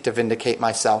to seek to vindicate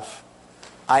myself.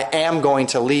 I am going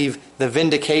to leave the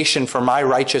vindication for my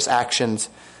righteous actions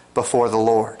before the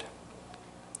Lord.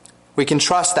 We can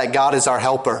trust that God is our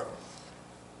helper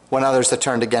when others have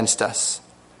turned against us.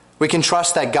 We can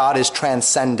trust that God is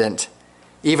transcendent,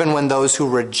 even when those who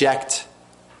reject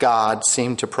God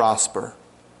seem to prosper.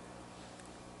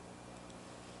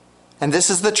 And this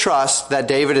is the trust that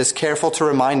David is careful to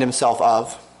remind himself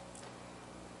of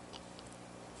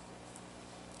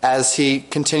as he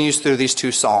continues through these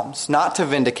two psalms, not to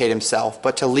vindicate himself,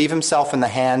 but to leave himself in the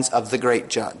hands of the great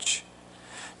judge.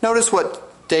 Notice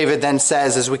what David then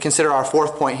says as we consider our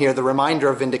fourth point here, the reminder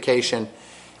of vindication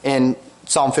in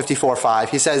Psalm 54:5.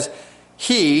 He says,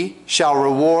 "He shall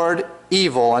reward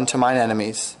evil unto mine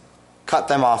enemies. Cut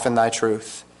them off in thy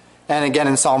truth." And again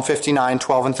in Psalm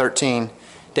 59:12 and 13,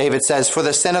 David says, "For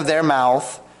the sin of their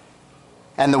mouth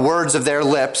and the words of their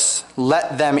lips,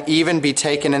 let them even be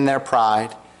taken in their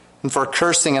pride. And for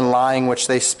cursing and lying which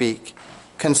they speak,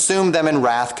 consume them in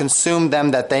wrath, consume them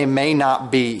that they may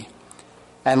not be.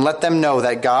 And let them know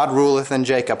that God ruleth in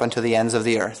Jacob unto the ends of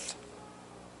the earth."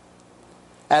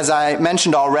 As I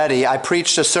mentioned already, I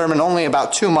preached a sermon only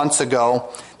about 2 months ago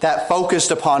that focused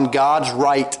upon God's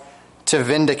right to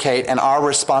vindicate and our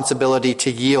responsibility to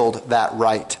yield that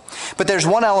right. But there's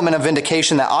one element of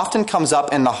vindication that often comes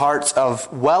up in the hearts of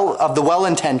the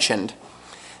well-intentioned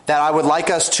that I would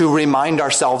like us to remind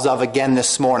ourselves of again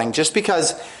this morning, just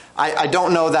because I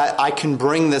don't know that I can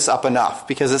bring this up enough,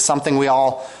 because it's something we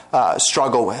all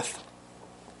struggle with.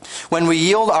 When we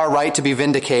yield our right to be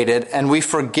vindicated and we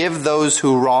forgive those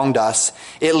who wronged us,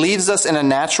 it leaves us in a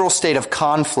natural state of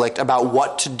conflict about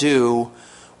what to do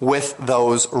with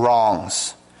those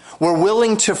wrongs. We're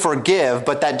willing to forgive,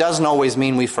 but that doesn't always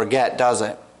mean we forget, does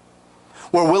it?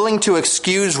 We're willing to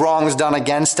excuse wrongs done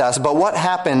against us, but what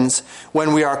happens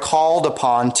when we are called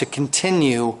upon to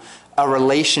continue a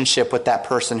relationship with that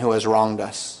person who has wronged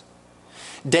us?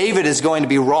 David is going to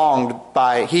be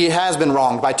he has been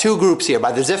wronged by two groups here,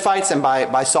 by the Ziphites and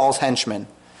by Saul's henchmen.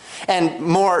 And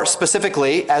more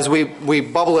specifically, as we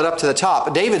bubble it up to the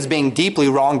top, David's being deeply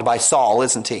wronged by Saul,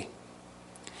 isn't he?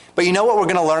 But you know what we're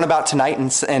going to learn about tonight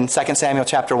in 2 Samuel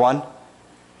chapter 1?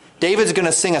 David's going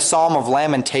to sing a psalm of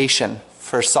lamentation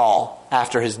for Saul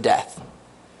after his death.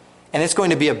 And it's going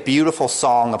to be a beautiful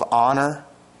song of honor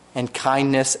and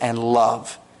kindness and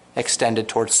love extended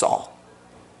towards Saul.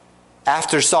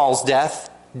 After Saul's death,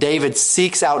 David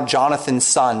seeks out Jonathan's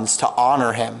sons to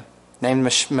honor him, named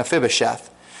Mephibosheth,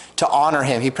 to honor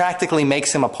him. He practically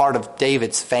makes him a part of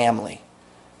David's family.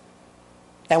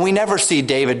 And we never see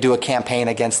David do a campaign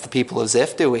against the people of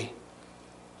Ziph, do we?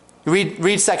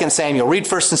 Read 2 Samuel, read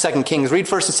 1 and 2 Kings,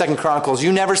 read 1 and 2 Chronicles.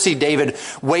 You never see David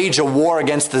wage a war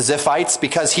against the Ziphites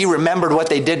because he remembered what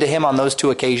they did to him on those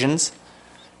two occasions.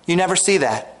 You never see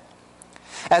that.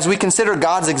 As we consider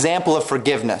God's example of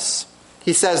forgiveness,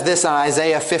 He says this in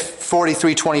Isaiah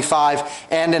 43:25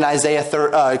 and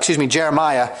in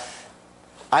Jeremiah.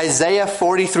 Isaiah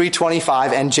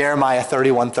 43:25 and Jeremiah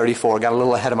 31:34. Got a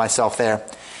little ahead of myself there.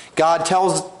 God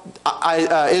tells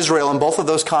Israel in both of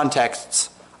those contexts,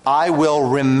 I will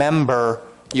remember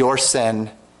your sin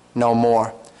no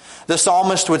more. The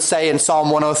psalmist would say in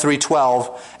Psalm 103:12,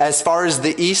 as far as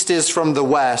the east is from the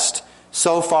west,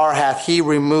 so far hath he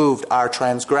removed our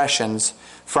transgressions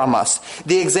from us.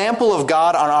 The example of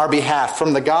God on our behalf,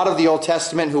 from the God of the Old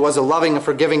Testament, who was a loving and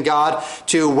forgiving God,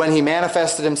 to when he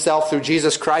manifested himself through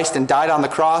Jesus Christ and died on the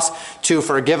cross to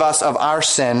forgive us of our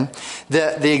sin,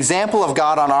 the example of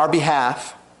God on our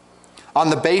behalf, on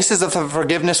the basis of the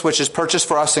forgiveness which is purchased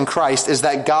for us in Christ, is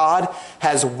that God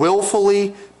has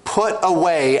willfully put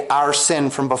away our sin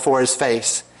from before his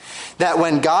face. That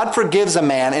when God forgives a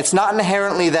man, it's not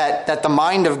inherently that the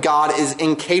mind of God is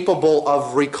incapable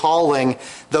of recalling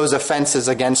those offenses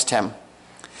against him,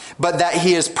 but that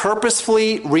he is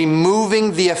purposefully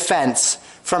removing the offense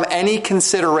from any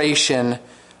consideration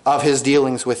of his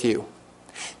dealings with you.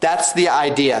 That's the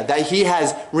idea, that he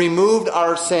has removed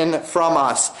our sin from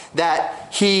us, that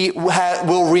he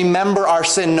will remember our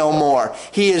sin no more.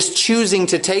 He is choosing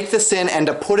to take the sin and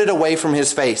to put it away from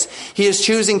his face. He is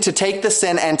choosing to take the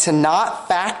sin and to not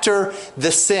factor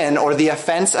the sin or the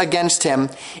offense against him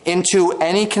into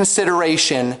any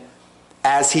consideration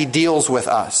as he deals with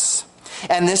us.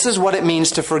 And this is what it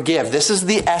means to forgive. This is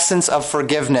the essence of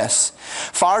forgiveness.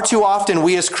 Far too often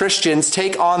we as Christians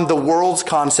take on the world's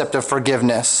concept of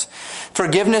forgiveness.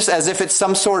 Forgiveness as if it's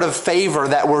some sort of favor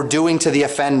that we're doing to the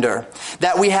offender.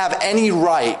 That we have any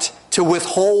right to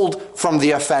withhold from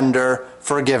the offender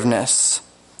forgiveness.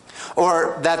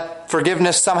 Or that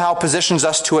forgiveness somehow positions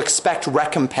us to expect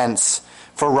recompense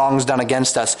for wrongs done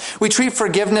against us. We treat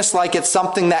forgiveness like it's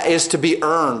something that is to be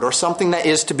earned or something that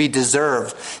is to be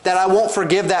deserved. That I won't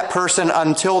forgive that person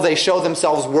until they show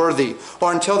themselves worthy,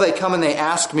 or until they come and they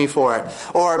ask me for it,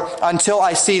 or until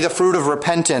I see the fruit of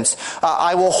repentance.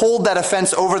 I will hold that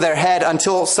offense over their head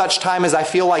until such time as I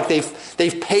feel like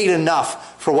they've paid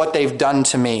enough for what they've done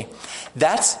to me.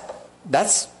 That's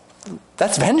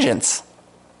vengeance,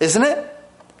 isn't it?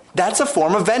 That's a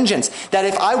form of vengeance. That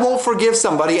if I won't forgive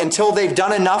somebody until they've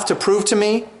done enough to prove to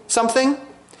me something,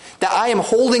 that I am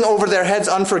holding over their heads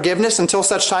unforgiveness until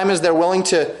such time as they're willing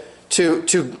to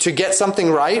get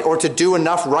something right or to do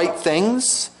enough right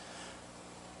things.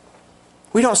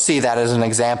 We don't see that as an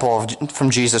example from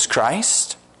Jesus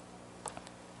Christ.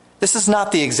 This is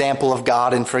not the example of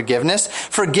God in forgiveness.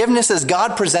 Forgiveness as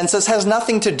God presents us has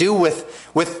nothing to do with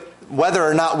whether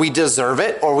or not we deserve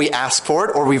it or we ask for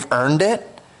it or we've earned it.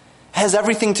 Has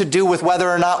everything to do with whether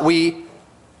or not we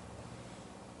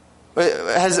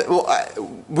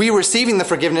receiving the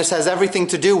forgiveness has everything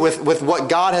to do with what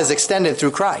God has extended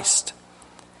through Christ.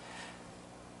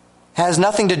 It has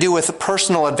nothing to do with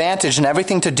personal advantage and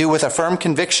everything to do with a firm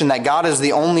conviction that God is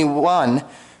the only one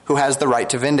who has the right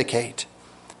to vindicate.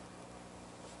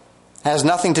 It has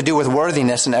nothing to do with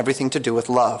worthiness and everything to do with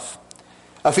love.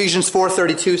 Ephesians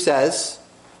 4:32 says,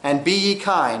 "And be ye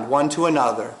kind one to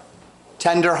another,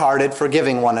 tender-hearted,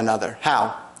 forgiving one another."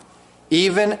 How?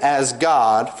 "Even as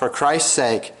God, for Christ's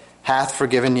sake, hath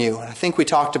forgiven you." And I think we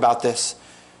talked about this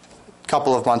a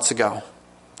couple of months ago.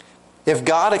 If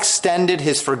God extended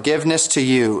his forgiveness to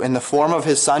you in the form of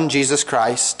his Son, Jesus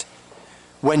Christ,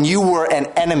 when you were an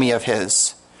enemy of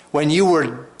his, when you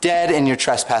were dead in your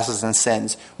trespasses and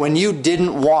sins, when you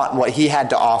didn't want what he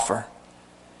had to offer,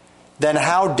 then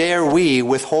how dare we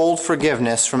withhold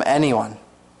forgiveness from anyone?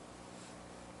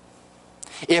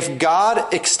 If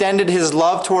God extended his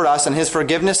love toward us and his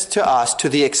forgiveness to us to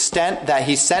the extent that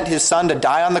he sent his Son to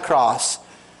die on the cross,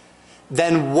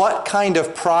 then what kind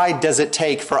of pride does it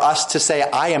take for us to say,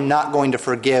 I am not going to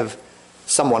forgive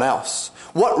someone else?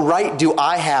 What right do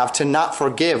I have to not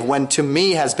forgive when to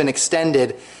me has been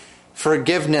extended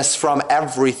forgiveness from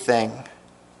everything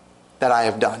that I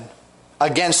have done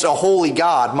against a holy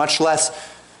God, much less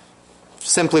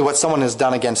simply what someone has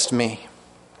done against me?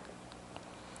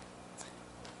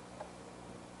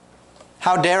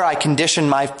 How dare I condition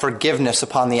my forgiveness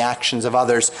upon the actions of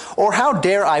others? Or how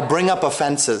dare I bring up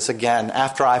offenses again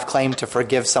after I've claimed to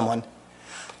forgive someone?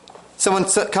 Someone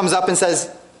comes up and says,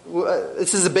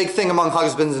 this is a big thing among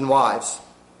husbands and wives.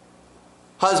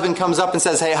 Husband comes up and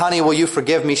says, "Hey, honey, will you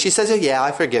forgive me?" She says, "Yeah,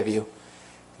 I forgive you."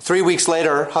 3 weeks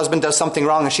later, husband does something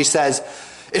wrong and she says,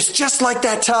 "It's just like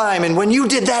that time, and when you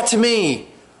did that to me."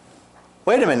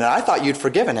 Wait a minute, I thought you'd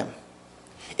forgiven him.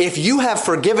 If you have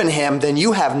forgiven him, then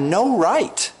you have no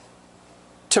right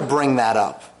to bring that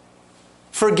up.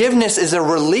 Forgiveness is a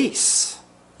release.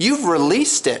 You've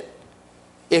released it.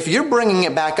 if you're bringing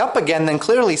it back up again, then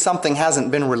clearly something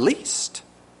hasn't been released.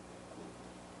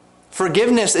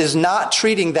 Forgiveness is not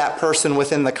treating that person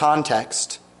within the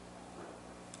context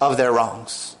of their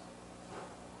wrongs.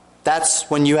 That's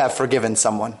when you have forgiven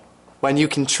someone. When you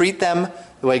can treat them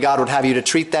the way God would have you to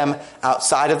treat them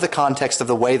outside of the context of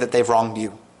the way that they've wronged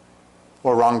you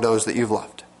or wronged those that you've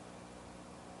loved.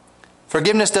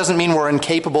 Forgiveness doesn't mean we're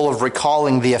incapable of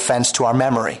recalling the offense to our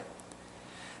memory,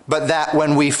 but that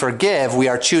when we forgive, we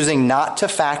are choosing not to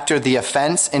factor the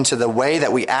offense into the way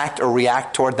that we act or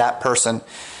react toward that person.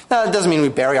 Now, it doesn't mean we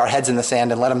bury our heads in the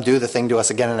sand and let them do the thing to us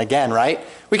again and again, right?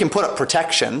 We can put up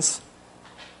protections,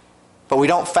 but we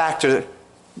don't factor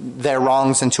their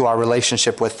wrongs into our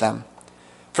relationship with them.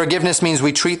 Forgiveness means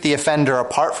we treat the offender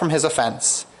apart from his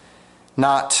offense,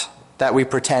 not that we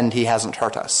pretend he hasn't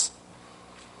hurt us.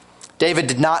 David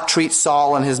did not treat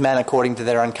Saul and his men according to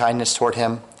their unkindness toward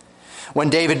him. When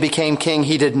David became king,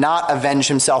 he did not avenge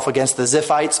himself against the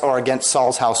Ziphites or against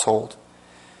Saul's household.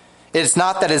 It's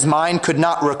not that his mind could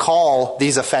not recall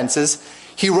these offenses.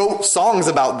 He wrote songs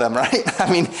about them, right?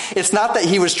 I mean, it's not that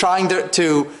he was trying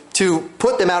to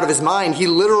put them out of his mind. He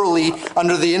literally,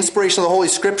 under the inspiration of the Holy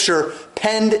Scripture,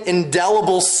 penned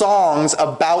indelible songs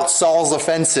about Saul's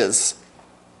offenses.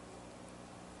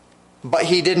 But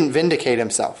he didn't vindicate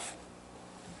himself.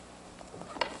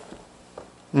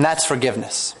 And that's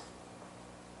forgiveness.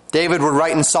 David would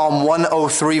write in Psalm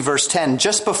 103 verse 10,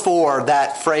 just before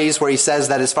that phrase where he says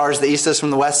that as far as the east is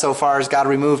from the west, so far as God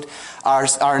removed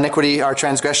our iniquity, our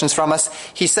transgressions from us.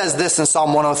 He says this in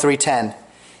Psalm 103:10,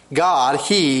 God,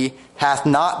 he hath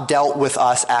not dealt with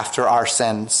us after our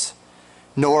sins,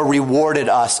 nor rewarded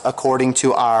us according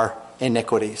to our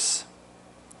iniquities.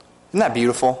 Isn't that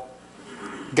beautiful?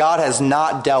 God has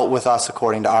not dealt with us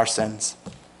according to our sins.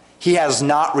 He has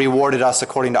not rewarded us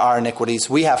according to our iniquities.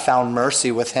 We have found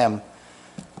mercy with him.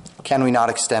 Can we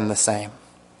not extend the same?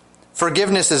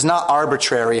 Forgiveness is not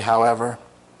arbitrary, however.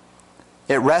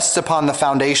 It rests upon the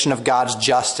foundation of God's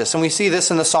justice. And we see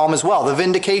this in the psalm as well. The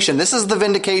vindication. This is the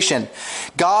vindication.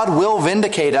 God will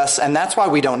vindicate us, and that's why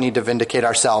we don't need to vindicate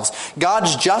ourselves.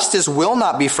 God's justice will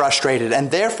not be frustrated,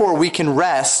 and therefore we can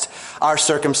rest our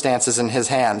circumstances in his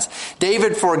hands.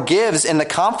 David forgives in the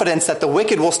confidence that the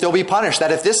wicked will still be punished.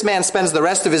 That if this man spends the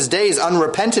rest of his days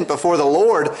unrepentant before the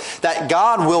Lord, that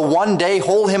God will one day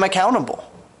hold him accountable.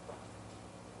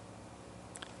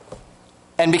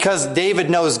 And because David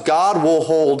knows God will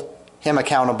hold him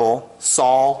accountable,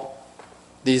 Saul,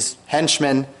 these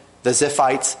henchmen, the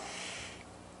Ziphites,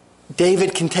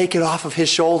 David can take it off of his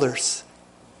shoulders.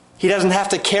 He doesn't have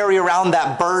to carry around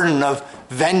that burden of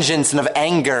vengeance and of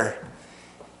anger.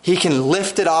 He can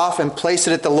lift it off and place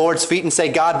it at the Lord's feet and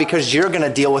say, God, because you're going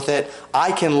to deal with it,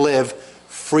 I can live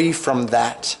free from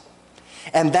that.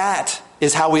 And that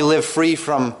is how we live free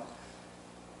from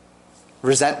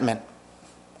resentment,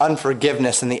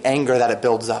 unforgiveness, and the anger that it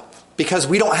builds up. Because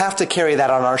we don't have to carry that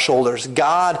on our shoulders.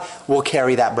 God will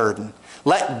carry that burden.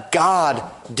 Let God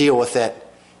deal with it.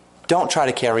 Don't try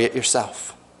to carry it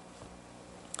yourself.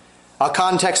 A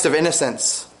context of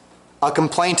innocence, a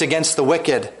complaint against the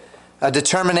wicked, a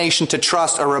determination to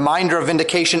trust, a reminder of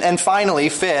vindication, and finally,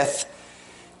 fifth,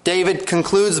 David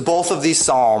concludes both of these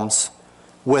psalms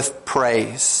with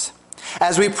praise.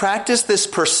 As we practice this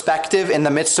perspective in the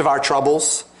midst of our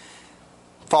troubles,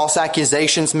 false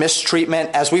accusations, mistreatment,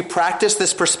 as we practice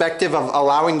this perspective of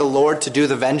allowing the Lord to do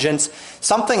the vengeance,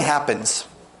 something happens.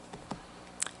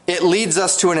 It leads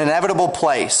us to an inevitable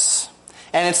place.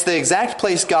 And it's the exact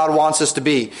place God wants us to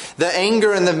be. The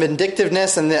anger and the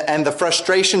vindictiveness and the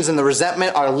frustrations and the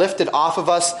resentment are lifted off of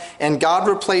us, and God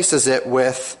replaces it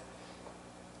with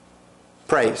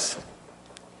praise.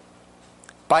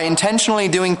 By intentionally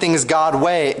doing things God's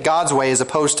way as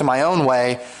opposed to my own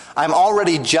way, I'm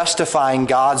already justifying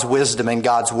God's wisdom and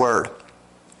God's word.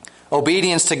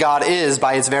 Obedience to God is,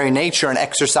 by its very nature, an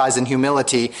exercise in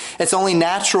humility. It's only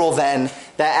natural then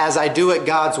that as I do it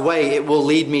God's way, it will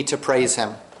lead me to praise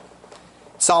him.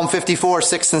 Psalm 54,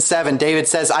 6 and 7, David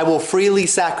says, I will freely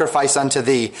sacrifice unto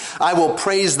thee. I will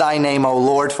praise thy name, O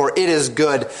Lord, for it is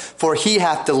good. For he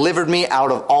hath delivered me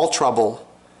out of all trouble.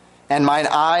 And mine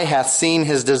eye hath seen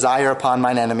his desire upon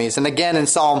mine enemies. And again in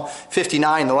Psalm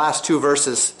 59, the last two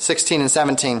verses, 16 and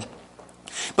 17.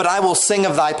 But I will sing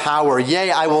of thy power.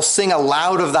 Yea, I will sing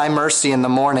aloud of thy mercy in the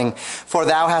morning. For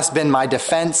thou hast been my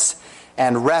defense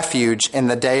and refuge in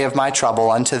the day of my trouble.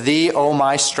 Unto thee, O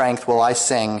my strength, will I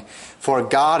sing. For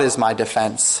God is my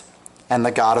defense and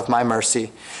the God of my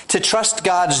mercy. To trust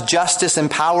God's justice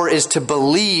and power is to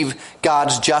believe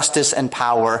God's justice and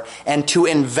power, and to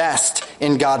invest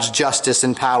in God's justice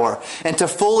and power. And to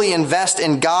fully invest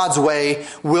in God's way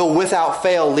will without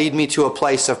fail lead me to a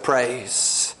place of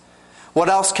praise. What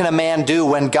else can a man do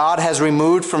when God has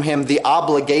removed from him the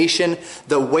obligation,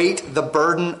 the weight, the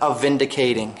burden of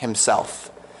vindicating himself?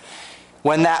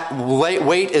 When that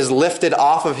weight is lifted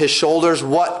off of his shoulders,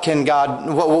 what can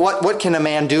a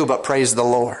man do but praise the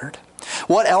Lord?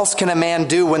 What else can a man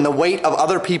do when the weight of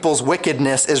other people's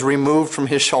wickedness is removed from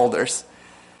his shoulders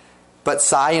but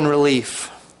sigh in relief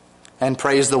and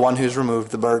praise the one who's removed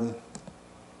the burden?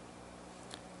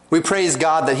 We praise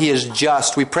God that He is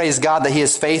just. We praise God that He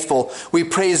is faithful. We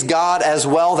praise God as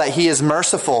well that He is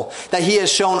merciful, that He has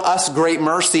shown us great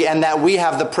mercy, and that we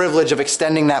have the privilege of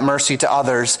extending that mercy to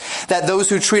others. That those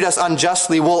who treat us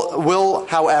unjustly will,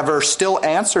 however, still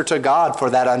answer to God for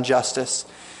that injustice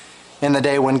in the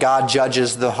day when God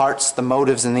judges the hearts, the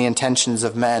motives, and the intentions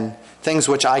of men, things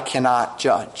which I cannot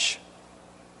judge.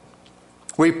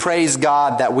 We praise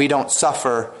God that we don't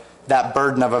suffer that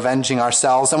burden of avenging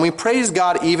ourselves. And we praise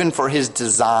God even for His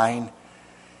design,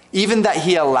 even that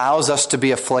He allows us to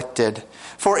be afflicted.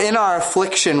 For in our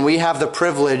affliction, we have the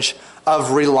privilege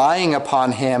of relying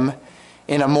upon Him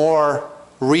in a more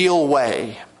real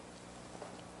way.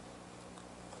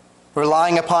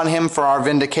 Relying upon Him for our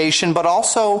vindication, but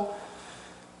also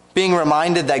being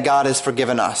reminded that God has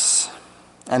forgiven us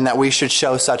and that we should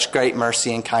show such great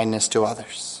mercy and kindness to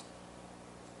others.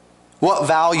 What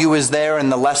value is there in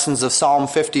the lessons of Psalm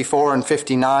 54 and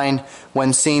 59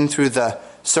 when seen through the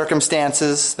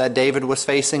circumstances that David was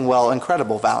facing? Well,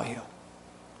 incredible value.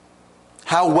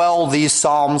 How well these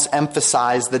Psalms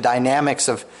emphasize the dynamics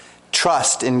of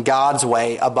trust in God's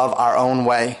way above our own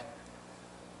way.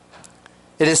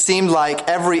 It has seemed like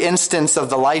every instance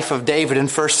of the life of David in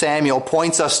 1 Samuel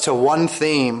points us to one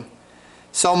theme.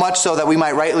 So much so that we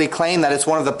might rightly claim that it's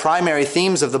one of the primary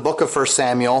themes of the book of 1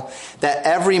 Samuel, that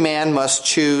every man must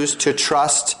choose to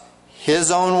trust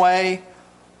his own way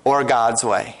or God's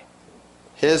way.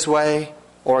 His way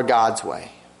or God's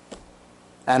way.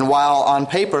 And while on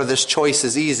paper this choice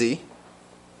is easy,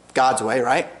 God's way,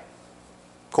 right?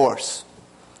 Of course.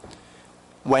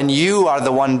 When you are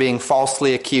the one being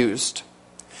falsely accused,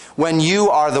 when you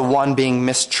are the one being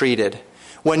mistreated,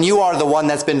 when you are the one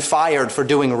that's been fired for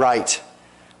doing right,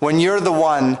 when you're the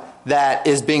one that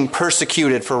is being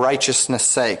persecuted for righteousness'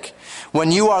 sake,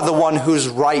 when you are the one whose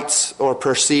rights or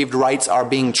perceived rights are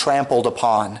being trampled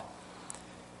upon,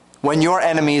 when your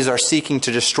enemies are seeking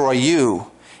to destroy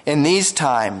you, in these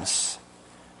times,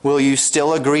 will you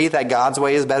still agree that God's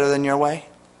way is better than your way?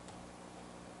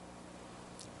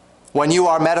 When you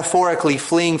are metaphorically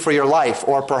fleeing for your life,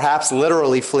 or perhaps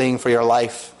literally fleeing for your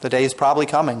life, the day is probably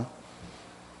coming.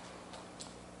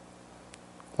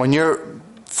 When you're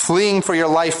fleeing for your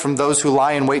life from those who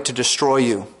lie in wait to destroy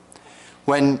you,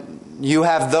 when you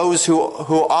have those who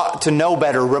ought to know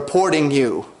better reporting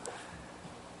you,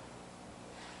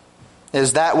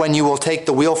 is that when you will take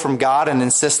the wheel from God and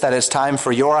insist that it's time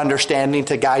for your understanding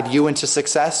to guide you into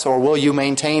success, or will you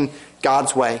maintain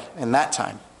God's way in that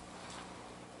time?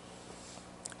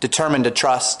 Determined to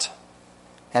trust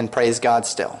and praise God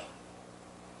still.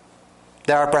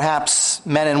 There are perhaps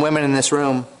men and women in this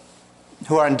room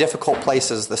who are in difficult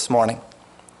places this morning.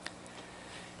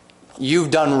 You've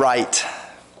done right.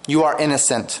 You are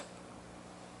innocent.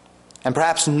 And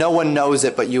perhaps no one knows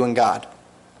it but you and God.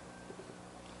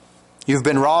 You've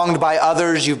been wronged by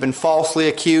others. You've been falsely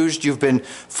accused. You've been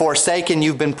forsaken.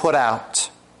 You've been put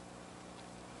out.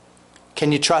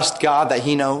 Can you trust God that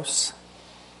He knows?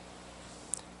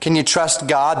 Can you trust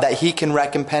God that He can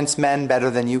recompense men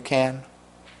better than you can?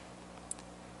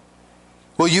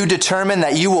 Will you determine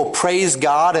that you will praise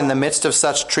God in the midst of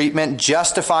such treatment,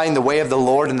 justifying the way of the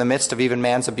Lord in the midst of even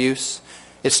man's abuse?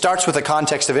 It starts with a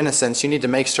context of innocence. You need to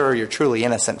make sure you're truly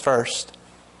innocent first.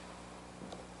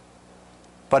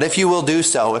 But if you will do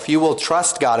so, if you will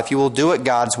trust God, if you will do it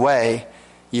God's way,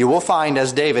 you will find,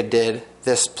 as David did,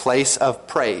 this place of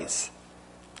praise,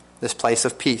 this place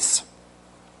of peace.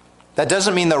 That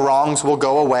doesn't mean the wrongs will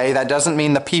go away. That doesn't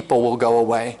mean the people will go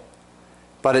away.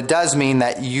 But it does mean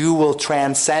that you will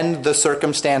transcend the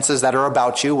circumstances that are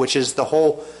about you, which is the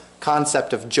whole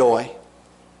concept of joy.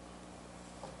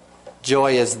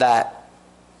 Joy is that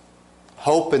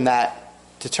hope and that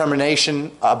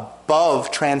determination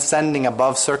transcending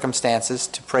above circumstances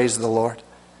to praise the Lord.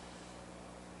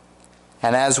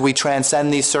 And as we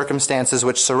transcend these circumstances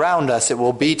which surround us, it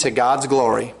will be to God's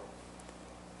glory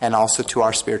and also to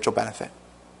our spiritual benefit.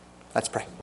 Let's pray.